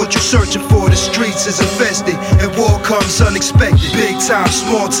 Depends on what you're searching for. The streets is infested and war comes unexpected. Big time,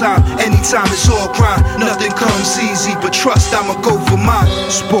 small time, anytime it's all grind. Nothing comes easy, but trust I'ma go for mine.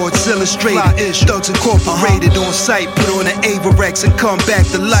 Sports Illustrated, Thugs Incorporated on site. Put on an Avarex and come back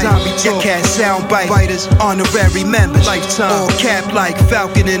to life. Your cat soundbite, biters, honorary members. Lifetime, all cap like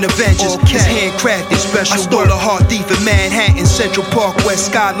Falcon and Avengers. It's handcrafted, special. I stole a hard thief in Manhattan, Central Park, West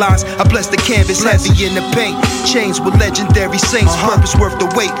Skylines. I bless the canvas, heavy in the paint. Chains with legendary saints, purpose worth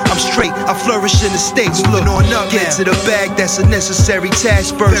the wait. I'm straight, I flourish in the States. Look on up, get to the bag, that's a necessary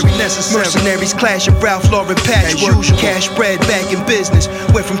task. First, mercenaries clashing, Ralph Lauren patchwork. Cash bread back in business,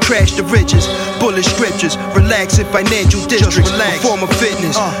 went from trash to riches. Bullet scriptures, relax in financial districts. Perform of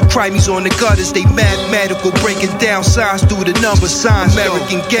fitness, crimes on the gutters, they mathematical, breaking down signs through the number signs.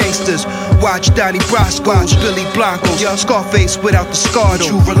 American gangsters, watch Donnie Brasco's, Billy Blanco's, Scarface without the scar.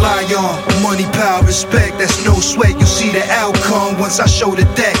 You rely on money, power, respect. That's no sweat. You see the outcome once I show the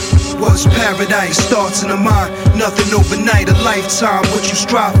deck. Was paradise starts in the mind. Nothing overnight, a lifetime. What you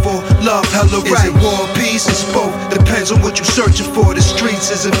strive for, love, hella right. Is it war or peace? It's both. Depends on what you're searching for. The streets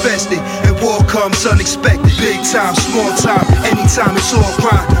is infested and war comes unexpected. Big time, small time, anytime it's all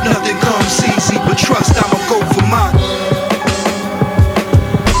grind. Nothing comes easy, but trust I'ma go for mine.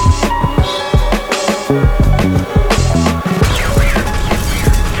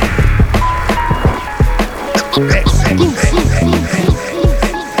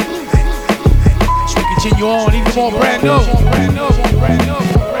 Continue on, even more brand new.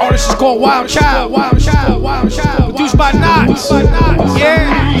 Oh, this is called Wild Child. Produced by Knox.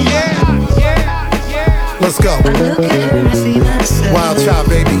 Yeah. go. Wild Child,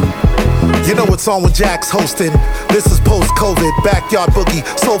 baby. You know it's on when Jack's hosting. This is post-COVID, backyard boogie,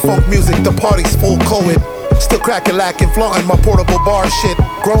 soul funk music, the party's full co-ed. Still cracking, lacking, flaunting my portable bar shit.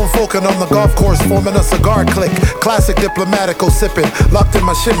 Grown folkin' on the golf course, forming a cigar click. Classic diplomatico sipping, locked in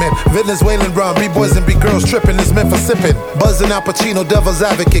my shipment. Venezuelan rum, B-boys and B-girls tripping, it's meant for sipping. Buzzing Al Pacino, devil's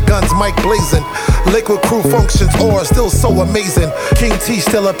advocate, guns, mic blazing. Liquid crew functions, aura still so amazing. King T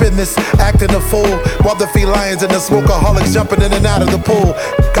still up in this, acting a fool. While the felines and the smokeaholics jumping in and out of the pool.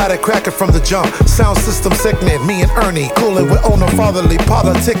 Got it cracking from the jump, sound system sickening. Me and Ernie, coolin' with owner fatherly,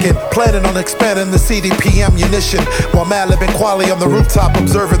 politicking. Planning on expanding the CDP ammunition. While Madlib and Quali on the rooftop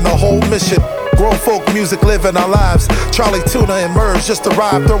observing the whole mission. Grown folk music living our lives. Charlie Tuna and Merge just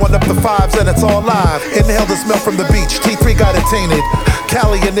arrived, throwing up the fives and it's all live. Inhale the smell from the beach, T3 got it tainted.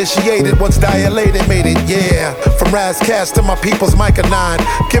 Cali initiated, once dilated, made it, yeah. From Raz Cash to my people's Micah 9.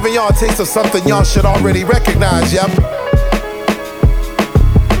 Giving y'all a taste of something y'all should already recognize, yep.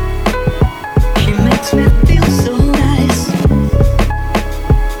 She makes me feel so nice.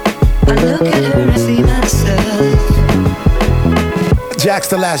 I look at her and see myself. Jack's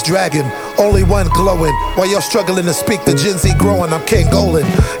the last dragon, only one glowing. While you're struggling to speak, the Gen Z growing, I'm King Golan.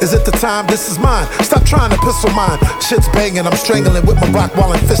 Is it the time? This is mine. Stop trying to pistol mine. Shit's banging, I'm strangling with my rock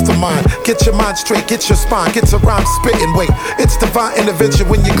wall and fist of mine. Get your mind straight, get your spine, get your rhyme spitting. Wait, it's divine intervention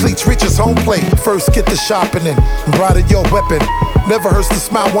when your cleats reaches home plate. First, get the sharpening, broaden your weapon. Never hurts to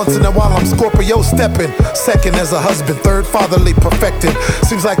smile once in a while, I'm Scorpio stepping. Second, as a husband. Third, fatherly perfecting.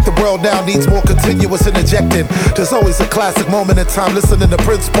 Seems like the world now needs more continuous interjecting. There's always a classic moment in time, listening to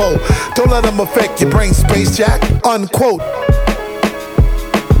Prince Poe. Don't let them affect your brain space, Jack. Unquote.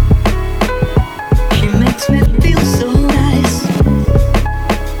 She makes me feel so nice.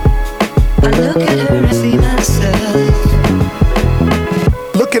 I look at her and see myself.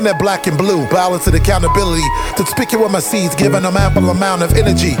 Looking at black and blue, balance and accountability. Conspicuous with my seeds, giving them ample amount of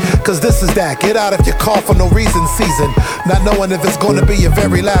energy. Cause this is that, get out if you call for no reason season. Not knowing if it's gonna be your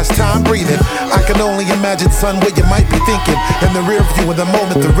very last time breathing. I can only imagine, son, what you might be thinking. In the rear view, in the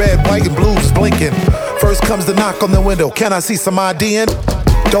moment, the red, white, and blue's blinking. First comes the knock on the window, can I see some ID in?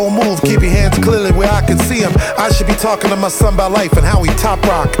 Don't move, keep your hands clearly where I can see him. I should be talking to my son about life and how he top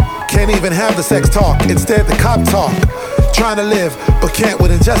rock. Can't even have the sex talk, instead the cop talk. Trying to live, but can't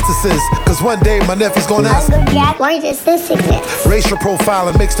with injustices. Cause one day my nephew's gonna ask, Jack, why does this exist? Racial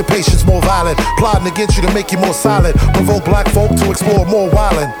profiling makes the patients more violent. Plotting against you to make you more silent. Provoke black folk to explore more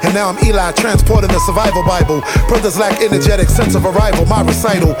wildin'. And now I'm Eli, transporting the survival Bible. Brothers lack energetic sense of arrival, my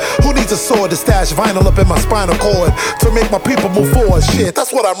recital. Who needs a sword to stash vinyl up in my spinal cord? To make my people move forward, shit,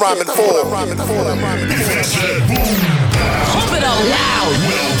 that's what I'm rhyming for. Pump it out loud.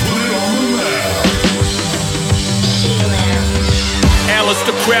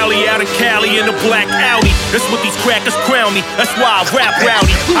 Alistair Crowley out in Cali in a black Audi. That's what these crackers crown me. That's why I rap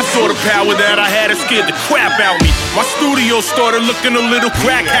rowdy. I saw the power that I had, it scared the crap out me. My studio started looking a little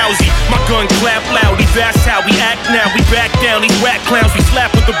crack housey. My gun clap loudly, that's how we act now. We back down these rat clowns, we slap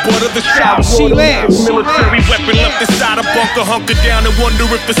with the butt of the shower. Military weapon left inside a bunker, hunker down and wonder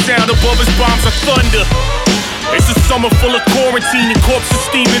if the sound above us bombs are thunder. It's a summer full of quarantine and corpses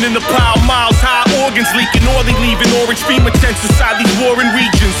steaming in the pile, miles high, organs leaking, or they leaving orange FEMA tents inside these warring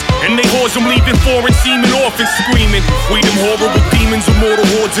regions. And they whores them leaving foreign semen orphans screaming. We them horrible demons, immortal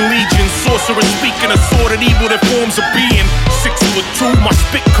hordes and legions. Sorcerers speaking assorted evil that forms a being. 6'2", my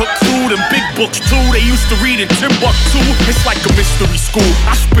spit cooked through them big books too. They used to read in Timbuktu. It's like a mystery school.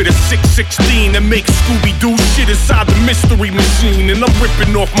 I spit a 616 and make Scooby-Doo shit inside the mystery machine. And I'm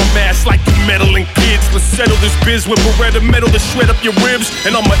ripping off my mask like you meddling kids. Let's settle this biz with Beretta metal to shred up your ribs.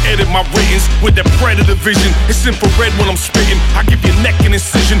 And I'ma edit my writtens with that predator vision. It's infrared when I'm spitting. I give your neck an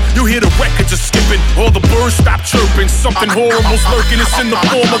incision. You hear the records are skipping. All the birds stop chirping. Something horrible's lurking. It's in the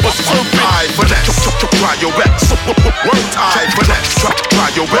form of a serpent. I finesse, try your best. Word I finesse, try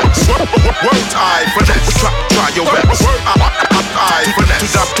your best. Word I finesse, try your best. I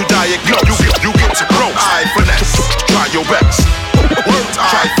finesse, to diagnose. You get to grow. I finesse, try your best. Word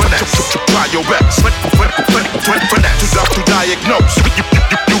I finesse, try your best. Finesse, to diagnose.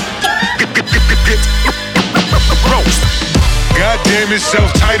 You get roast. Goddamn it,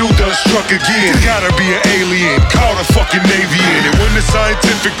 self-titled done struck again. Gotta be an alien, call the fucking Navy in. And when the the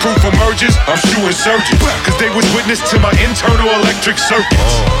scientific proof emerges, I'm shooting surgeons. Cause they was witness to my internal electric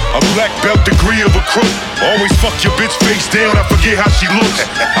circuits. A black belt degree of a crook. Always fuck your bitch face down, I forget how she looks.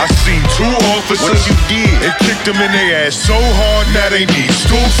 I seen 2 officers. What you did? And kicked them in their ass so hard, now they need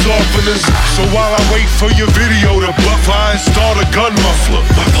stool softeners. So while I wait for your video to buff, I install a gun muffler.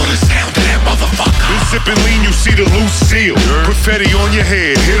 Muffle the sound of that motherfucker. Been sipping lean, you see the loose seal. Graffiti on your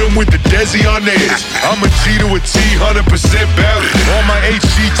head, hit them with the Desi on theirs. I'm a G to a T, 100% bout it. On my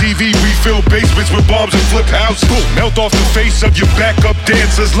HGTV, refill basements with bombs and flip houses. Melt off the face of your backup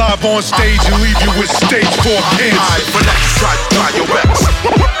dancers live on stage and leave you with stage 4 cancer. Alright, finesse, try your best.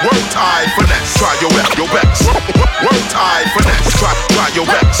 Word tie, finesse, try your best. Word tie, finesse, try your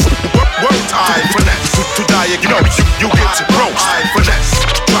best. Word tie, finesse, to diagnose, you get to roast. Finesse,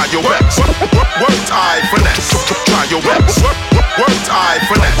 try your best. Word tie, finesse, try your best. Word tie,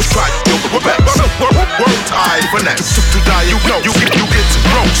 finesse, try your best. Word tie, finesse, to diagnose, you get to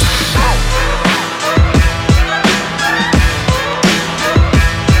roast.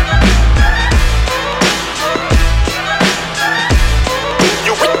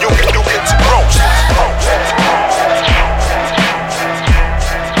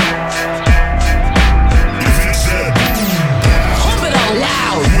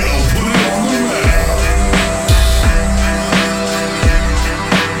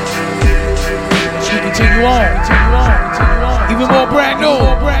 Continue on. Even more brand new.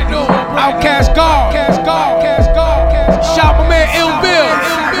 Outcast God. Shop my man Ill Bill.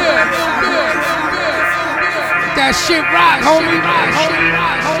 That shit rock, homie.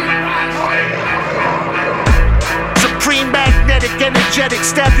 Supreme magnetic, energetic.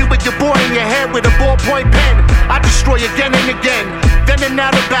 Stab you with your boy in your head with a ballpoint pen. I destroy again and again. Then and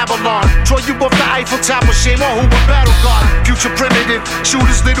now to Babylon. Draw you off the Eiffel Tower. Shame on who a battle god. Future primitive.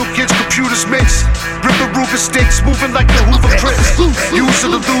 Shooters, little kids, computers mix. Ripping Rubik's sticks, moving like the Hoover Crips. Use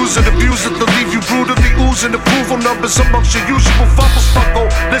it to lose and abuse it to leave you brutally oozing approval numbers amongst your usual fumbles. Fucko,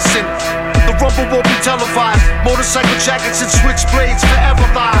 listen. The rumble won't be televised. Motorcycle jackets and switchblades forever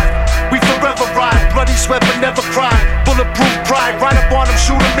live. We forever ride. Bloody sweat but never cry. Bulletproof pride. Right up on them,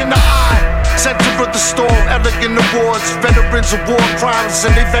 shoot them in the eye. Center of the storm, elegant awards. Veterans of war crimes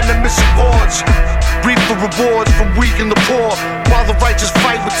and they venomous awards. Reap the rewards from weak and the poor. While the righteous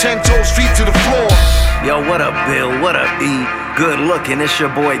fight with 10 toes, feet to the floor. Yo, what up, Bill? What up, E? Good looking, it's your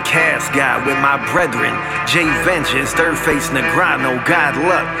boy Cass Guy with my brethren. J Ventures, Third Face Negrano, God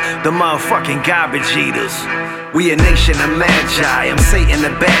Luck, the motherfucking garbage eaters. We a nation of magi, I'm Satan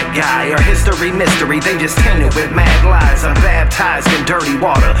the bad guy. Our history mystery, they just tainted with mad lies. I'm baptized in dirty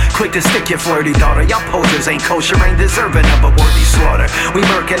water, quick to stick your flirty daughter. Y'all posers ain't kosher, ain't deserving of a worthy slaughter. We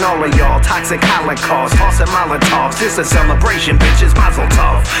murking all of y'all, toxic holocaust, tossing molotovs. This a celebration, bitches, mazel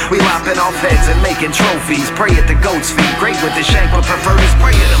tov. We lopping off heads and making trophies. Pray at the goat's feet, great with the shank, but prefer to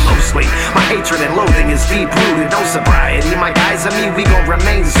spray it mostly. My hatred and loathing is deep rooted, no sobriety. My guys and me, we gon'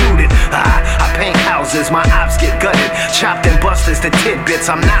 remain suited. I paint houses, my ops get gutted, chopped and busted to tidbits.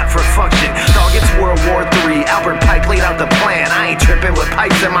 I'm not for function. Dog, it's World War III. Albert Pike laid out the plan. I ain't tripping with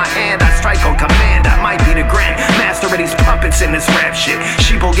pipes in my hand. I strike on command. I might be the grand master of these puppets in this rap shit.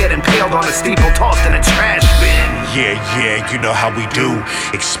 Sheeple get impaled on a steeple, tossed in a trash bin. Yeah, you know how we do.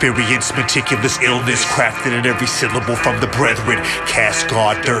 Experience meticulous illness, crafted in every syllable from the brethren. Cast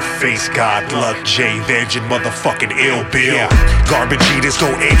God, Third Face, God, Luck, J, Vengeance, motherfucking Ill Bill. Garbage eaters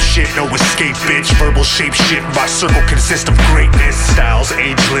go ape shit, no escape, bitch. Verbal shape shit, my circle consists of greatness. Styles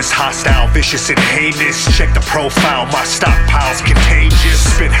ageless, hostile, vicious, and heinous. Check the profile, my stockpile's contagious.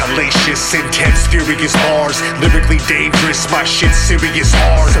 Spit hellacious, intense, furious bars. Lyrically dangerous, my shit serious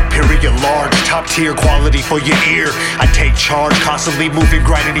hard. Superior large, top tier quality for your ear. I take charge, constantly moving,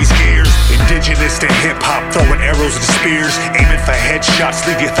 grinding these gears. Indigenous to hip-hop, throwing arrows and spears. Aiming for headshots,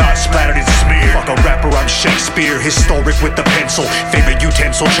 leave your thoughts splattered and smeared. Fuck a rapper, I'm Shakespeare. Historic with the pencil. Favorite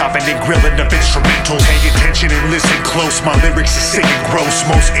utensil, chopping and grilling up instrumentals. Pay attention and listen close, my lyrics is sick and gross.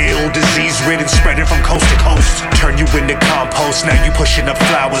 Most ill, disease-ridden, spreading from coast to coast. Turn you into compost, now you pushing up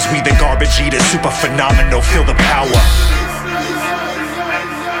flowers. We the garbage eaters, super phenomenal, feel the power.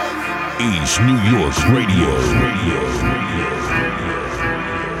 East New York Radio.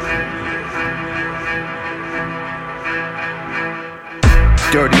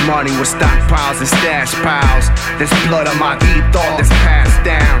 Dirty money with stockpiles and stash piles. There's blood on my feet, thought that's passed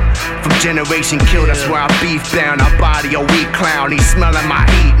down from generation killed. That's where I beef bound. Our body a weak clown, he's smelling my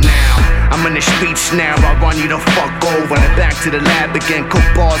heat now. I'm in the streets now, I run you the fuck over. Then back to the lab again, cook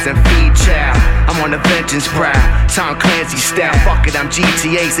bars and feed child. I'm on the vengeance prowl, Tom Clancy style. Fuck it, I'm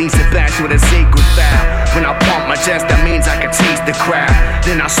GTA, St. Sebastian with a secret foul. When I pump my chest, that means I can taste the crowd.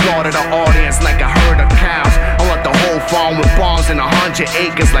 Then I slaughter the audience like a herd of cows. I want the whole farm with bombs and 100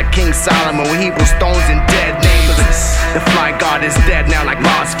 acres like King Solomon with Hebrew stones and dead neighbors. The fly god is dead now like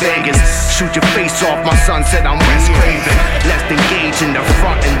Las Vegas. Shoot your face off, my son said I'm West Craven. Let's engage in the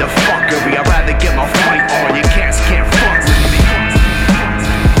front and the fuckery. I'd rather get my fight on, you cats can't fuck with me.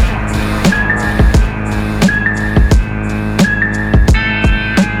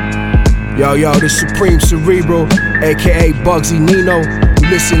 Yo, this Supreme Cerebral, aka Bugsy Nino. You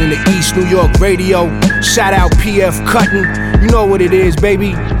listening to East New York Radio. Shout out PF Cuttin'. You know what it is,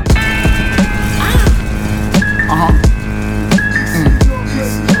 baby.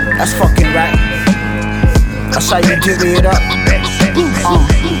 That's fucking right. That's how you divvy it up.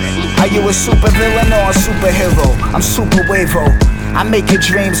 Are you a super villain or a superhero? I'm super wavo. I make your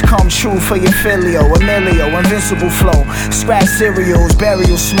dreams come true for your filio, Emilio, invincible flow. Scratch cereals,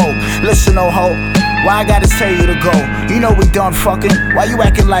 burial smoke. Listen, oh ho, why I gotta tell you to go? You know we done fucking. Why you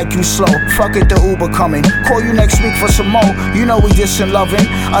acting like you slow? Fuck it, the Uber coming. Call you next week for some more. You know we dissin' loving,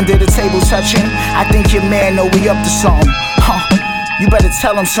 under the table touching. I think your man know we up to something. You better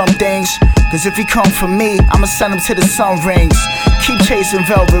tell him some things, cause if he come for me, I'ma send him to the sun rings. Keep chasing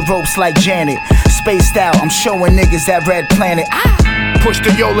velvet ropes like Janet. Spaced out, I'm showing niggas that red planet. Push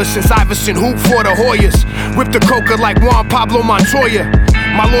the Yola since Iverson, hoop for the Hoyas. Whip the coca like Juan Pablo Montoya.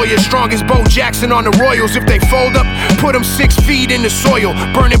 My lawyer strong as Bo Jackson on the Royals. If they fold up, put them 6 feet in the soil.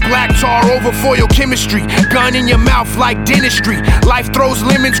 Burning black tar over foil chemistry. Gun in your mouth like dentistry. Life throws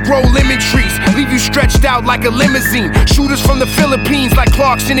lemons, grow lemon trees. Leave you stretched out like a limousine. Shooters from the Philippines like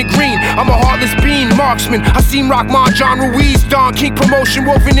Clarkson and Green. I'm a heartless bean, marksman. I seen Rockman, John Ruiz, Don King promotion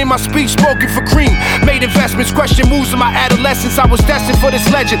woven in my speech, smoking for cream. Made investments, question moves in my adolescence. I was destined for this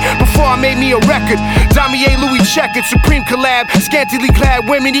legend before I made me a record. Damier Louis checkered, Supreme collab, scantily clad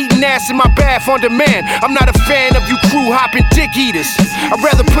women eating ass in my bath on demand. I'm not a fan of you crew hopping dick eaters. I'd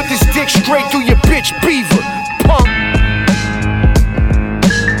rather put this dick straight through your bitch beaver, punk.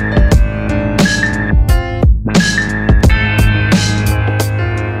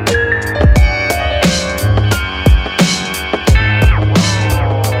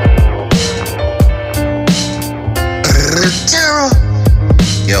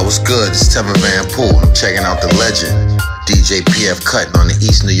 Yo, what's good? It's Tevin Van Poel. I'm checking out the legend, DJ PF Cuttin' on the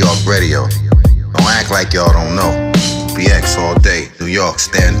East New York Radio. Don't act like y'all don't know. BX all day. New York,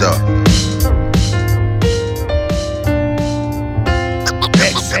 stand up.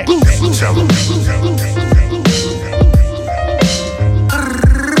 Tell 'em.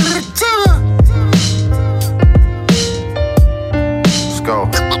 Let's go.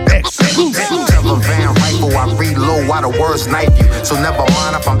 Van rifle, I reload while the words knife you. So never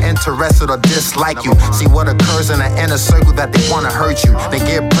mind if I'm interested or dislike you. See what occurs in the inner circle that they wanna hurt you. They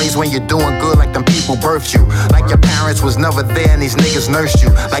get praise when you're doing good like them people birthed you. Like your parents was never there and these niggas nursed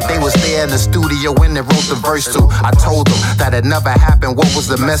you. Like they was there in the studio when they wrote the verse too. I told them that it never happened. What was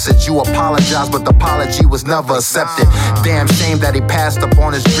the message? You apologized, but the apology was never accepted. Damn shame that he passed up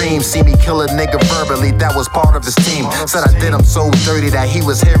on his dream. See me kill a nigga verbally, that was part of his team. Said I did him so dirty that he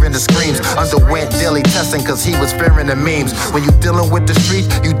was hearing the screams. Underwent daily testing cause he was fearing the memes. When you dealing with the streets,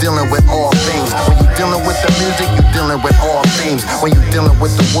 you dealing with all things. When you dealing with the music, you dealing with all things. When you dealing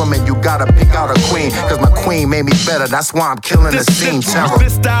with the woman, you gotta pick out a queen. Cause my queen made me better, that's why I'm killing the scene.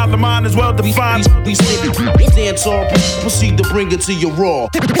 This style of mine is well defined. We dance on, proceed to bring it to your raw.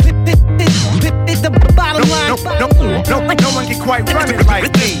 The bottom line. No one can quite run it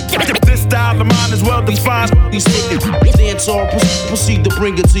like me. This style of mine is well defined. We dance on, proceed to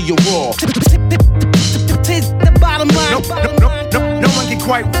bring it to your raw. The bottom line. No one can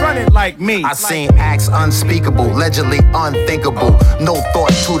quite run it like me. I seen acts unspeakable, allegedly unthinkable. No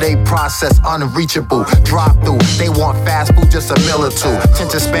thought to they process unreachable. Drop through, they want fast food, just a meal or two.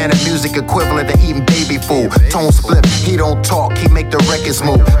 Attention span of music equivalent to eating baby food. Tone split, he don't talk, he make the records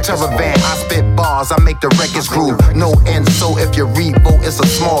move. Terror Van, I spit bars, I make the records groove. No end, so if you revote, it's a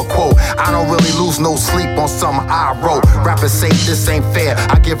small quote. I don't really lose no sleep on something I wrote. Rappers say this ain't fair,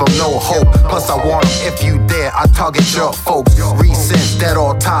 I give them no hope. Plus I want them if you dare, I target your folks. Recent, dead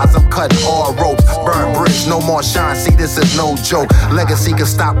all ties, I'm cutting all ropes. Burn bridge, no more shine, see this is no joke. Legacy can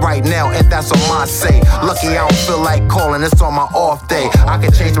stop right now, and that's on my say. Lucky I don't feel like calling, it's on my off day. I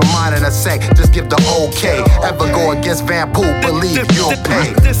can change my mind in a sec, just give the okay. Ever go against Van Poel, believe you'll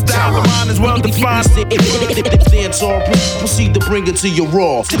pay. This style of mine is well defined. Dance on, proceed to bring it to your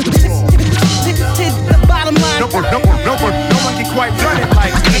raw. The bottom line. No one can quite run it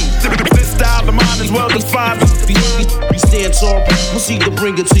like me. This style of mine is well defined. We stand tall, proceed to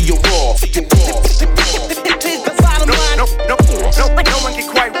bring it to your raw. No one can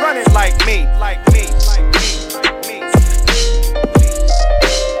quite run it like me.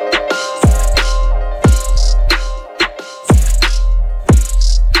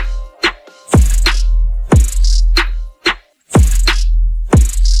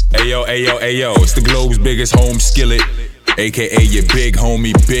 Ayo, it's the globe's biggest home skillet, aka your big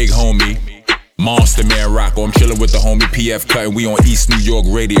homie, Monster Man Rocco. I'm chillin' with the homie PF Cut, and we on East New York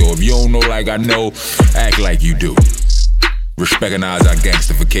Radio. If you don't know like I know, act like you do. Recognize our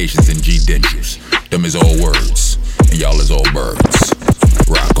gangstifications and G-dentures. Them is all words, and y'all is all birds.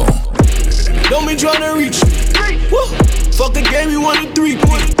 Rock on. Don't be tryna reach me. Woo. Fuck the game, you want a 3.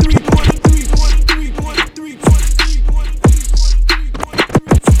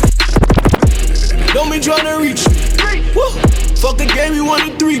 Don't be tryna reach me. Woo. Fuck the game, you want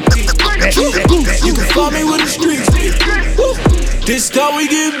a 3. You can find me with the streets. Woo. This time we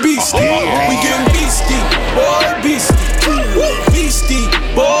get beastie. We get beastie, boy beastie. Beastie,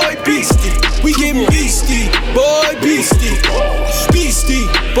 boy beastie. We get beastie, boy beastie. Beastie,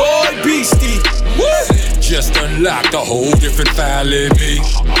 boy beastie. Just unlocked a whole different file in me.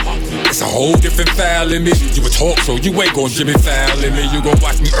 It's a whole different file in me. You would talk, so you ain't gon' Jimmy foul in me. You gon'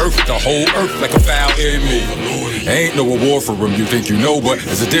 watch me earth the whole earth like a foul in me. Ain't no award for them, you think you know, but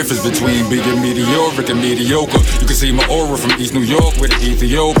there's a difference between being meteoric and mediocre. You can see my aura from East New York with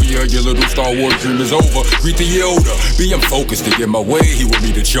Ethiopia. Your little Star Wars dream is over. Greet the Yoda. Being focused to get my way, he would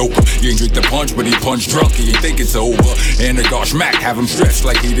be the joker. You ain't drink the punch, but he punch drunk, he ain't think it's over. And the gosh Mac have him stretched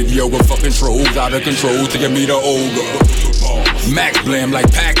like he did yoga. Fucking trolls out of control till you meet a ogre. Mac blam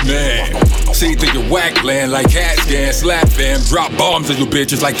like Pac-Man. See through your whack bland like cat scan. Slap fam, drop bombs on you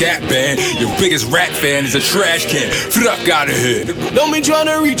bitches like that band. Your biggest rat fan is a trash can. Fuck out of here. Don't be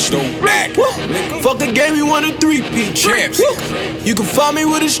tryna reach me. Fuck the game, you want a 3-P. Champs. You can find me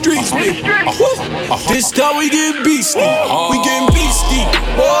with the streets. This time we get beastie. We get beastie,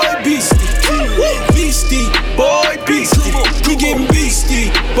 boy beastie. Beastie, boy beastie. We get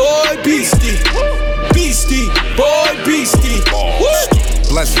beastie, boy beastie. Beastie, boy beastie.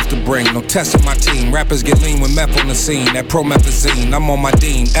 Blessings to bring, no test on my team. Rappers get lean with meth on the scene. That promethazine, I'm on my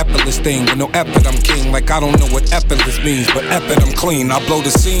dean. Epiless thing, with no epid, I'm king. Like I don't know what epiless means, but epid, I'm clean. I blow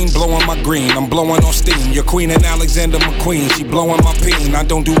the scene, blowing my green. I'm blowing on steam. Your queen and Alexander McQueen, she blowing my peen. I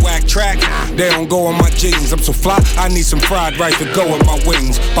don't do whack track, they don't go on my jeans. I'm so fly, I need some fried rice to go with my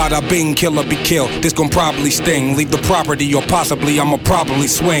wings. Bada bing, killer be killed. This gon' probably sting. Leave the property, or possibly I'ma probably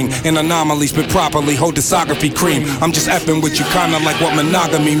swing. An anomaly, spit properly, hold discography cream. I'm just effing with you, kinda like what monogamy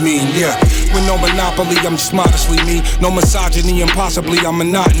mean, yeah. With no monopoly, I'm just modestly me. No misogyny, impossibly, I'm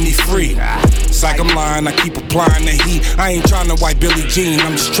monotony free. It's like I'm lying, I keep applying the heat. I ain't trying to wipe Billie Jean,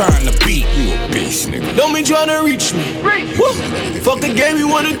 I'm just trying to beat. You a beast, nigga. Don't be trying to reach me. Woo. Fuck the game, you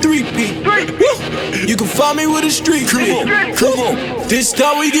want a 3-P. Woo. You can find me with the street. Come on. This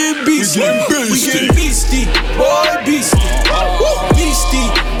time we get beastie. We get beastie, boy beastie. Beastie,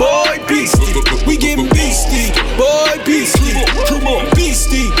 boy beastie. We get beastie, boy beastie. Come on.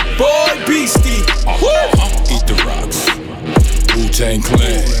 Beastie, boy beastie. Eat the rocks. Wu-Tang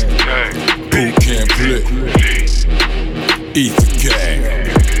Clan. Boot Camp Flip. Ether.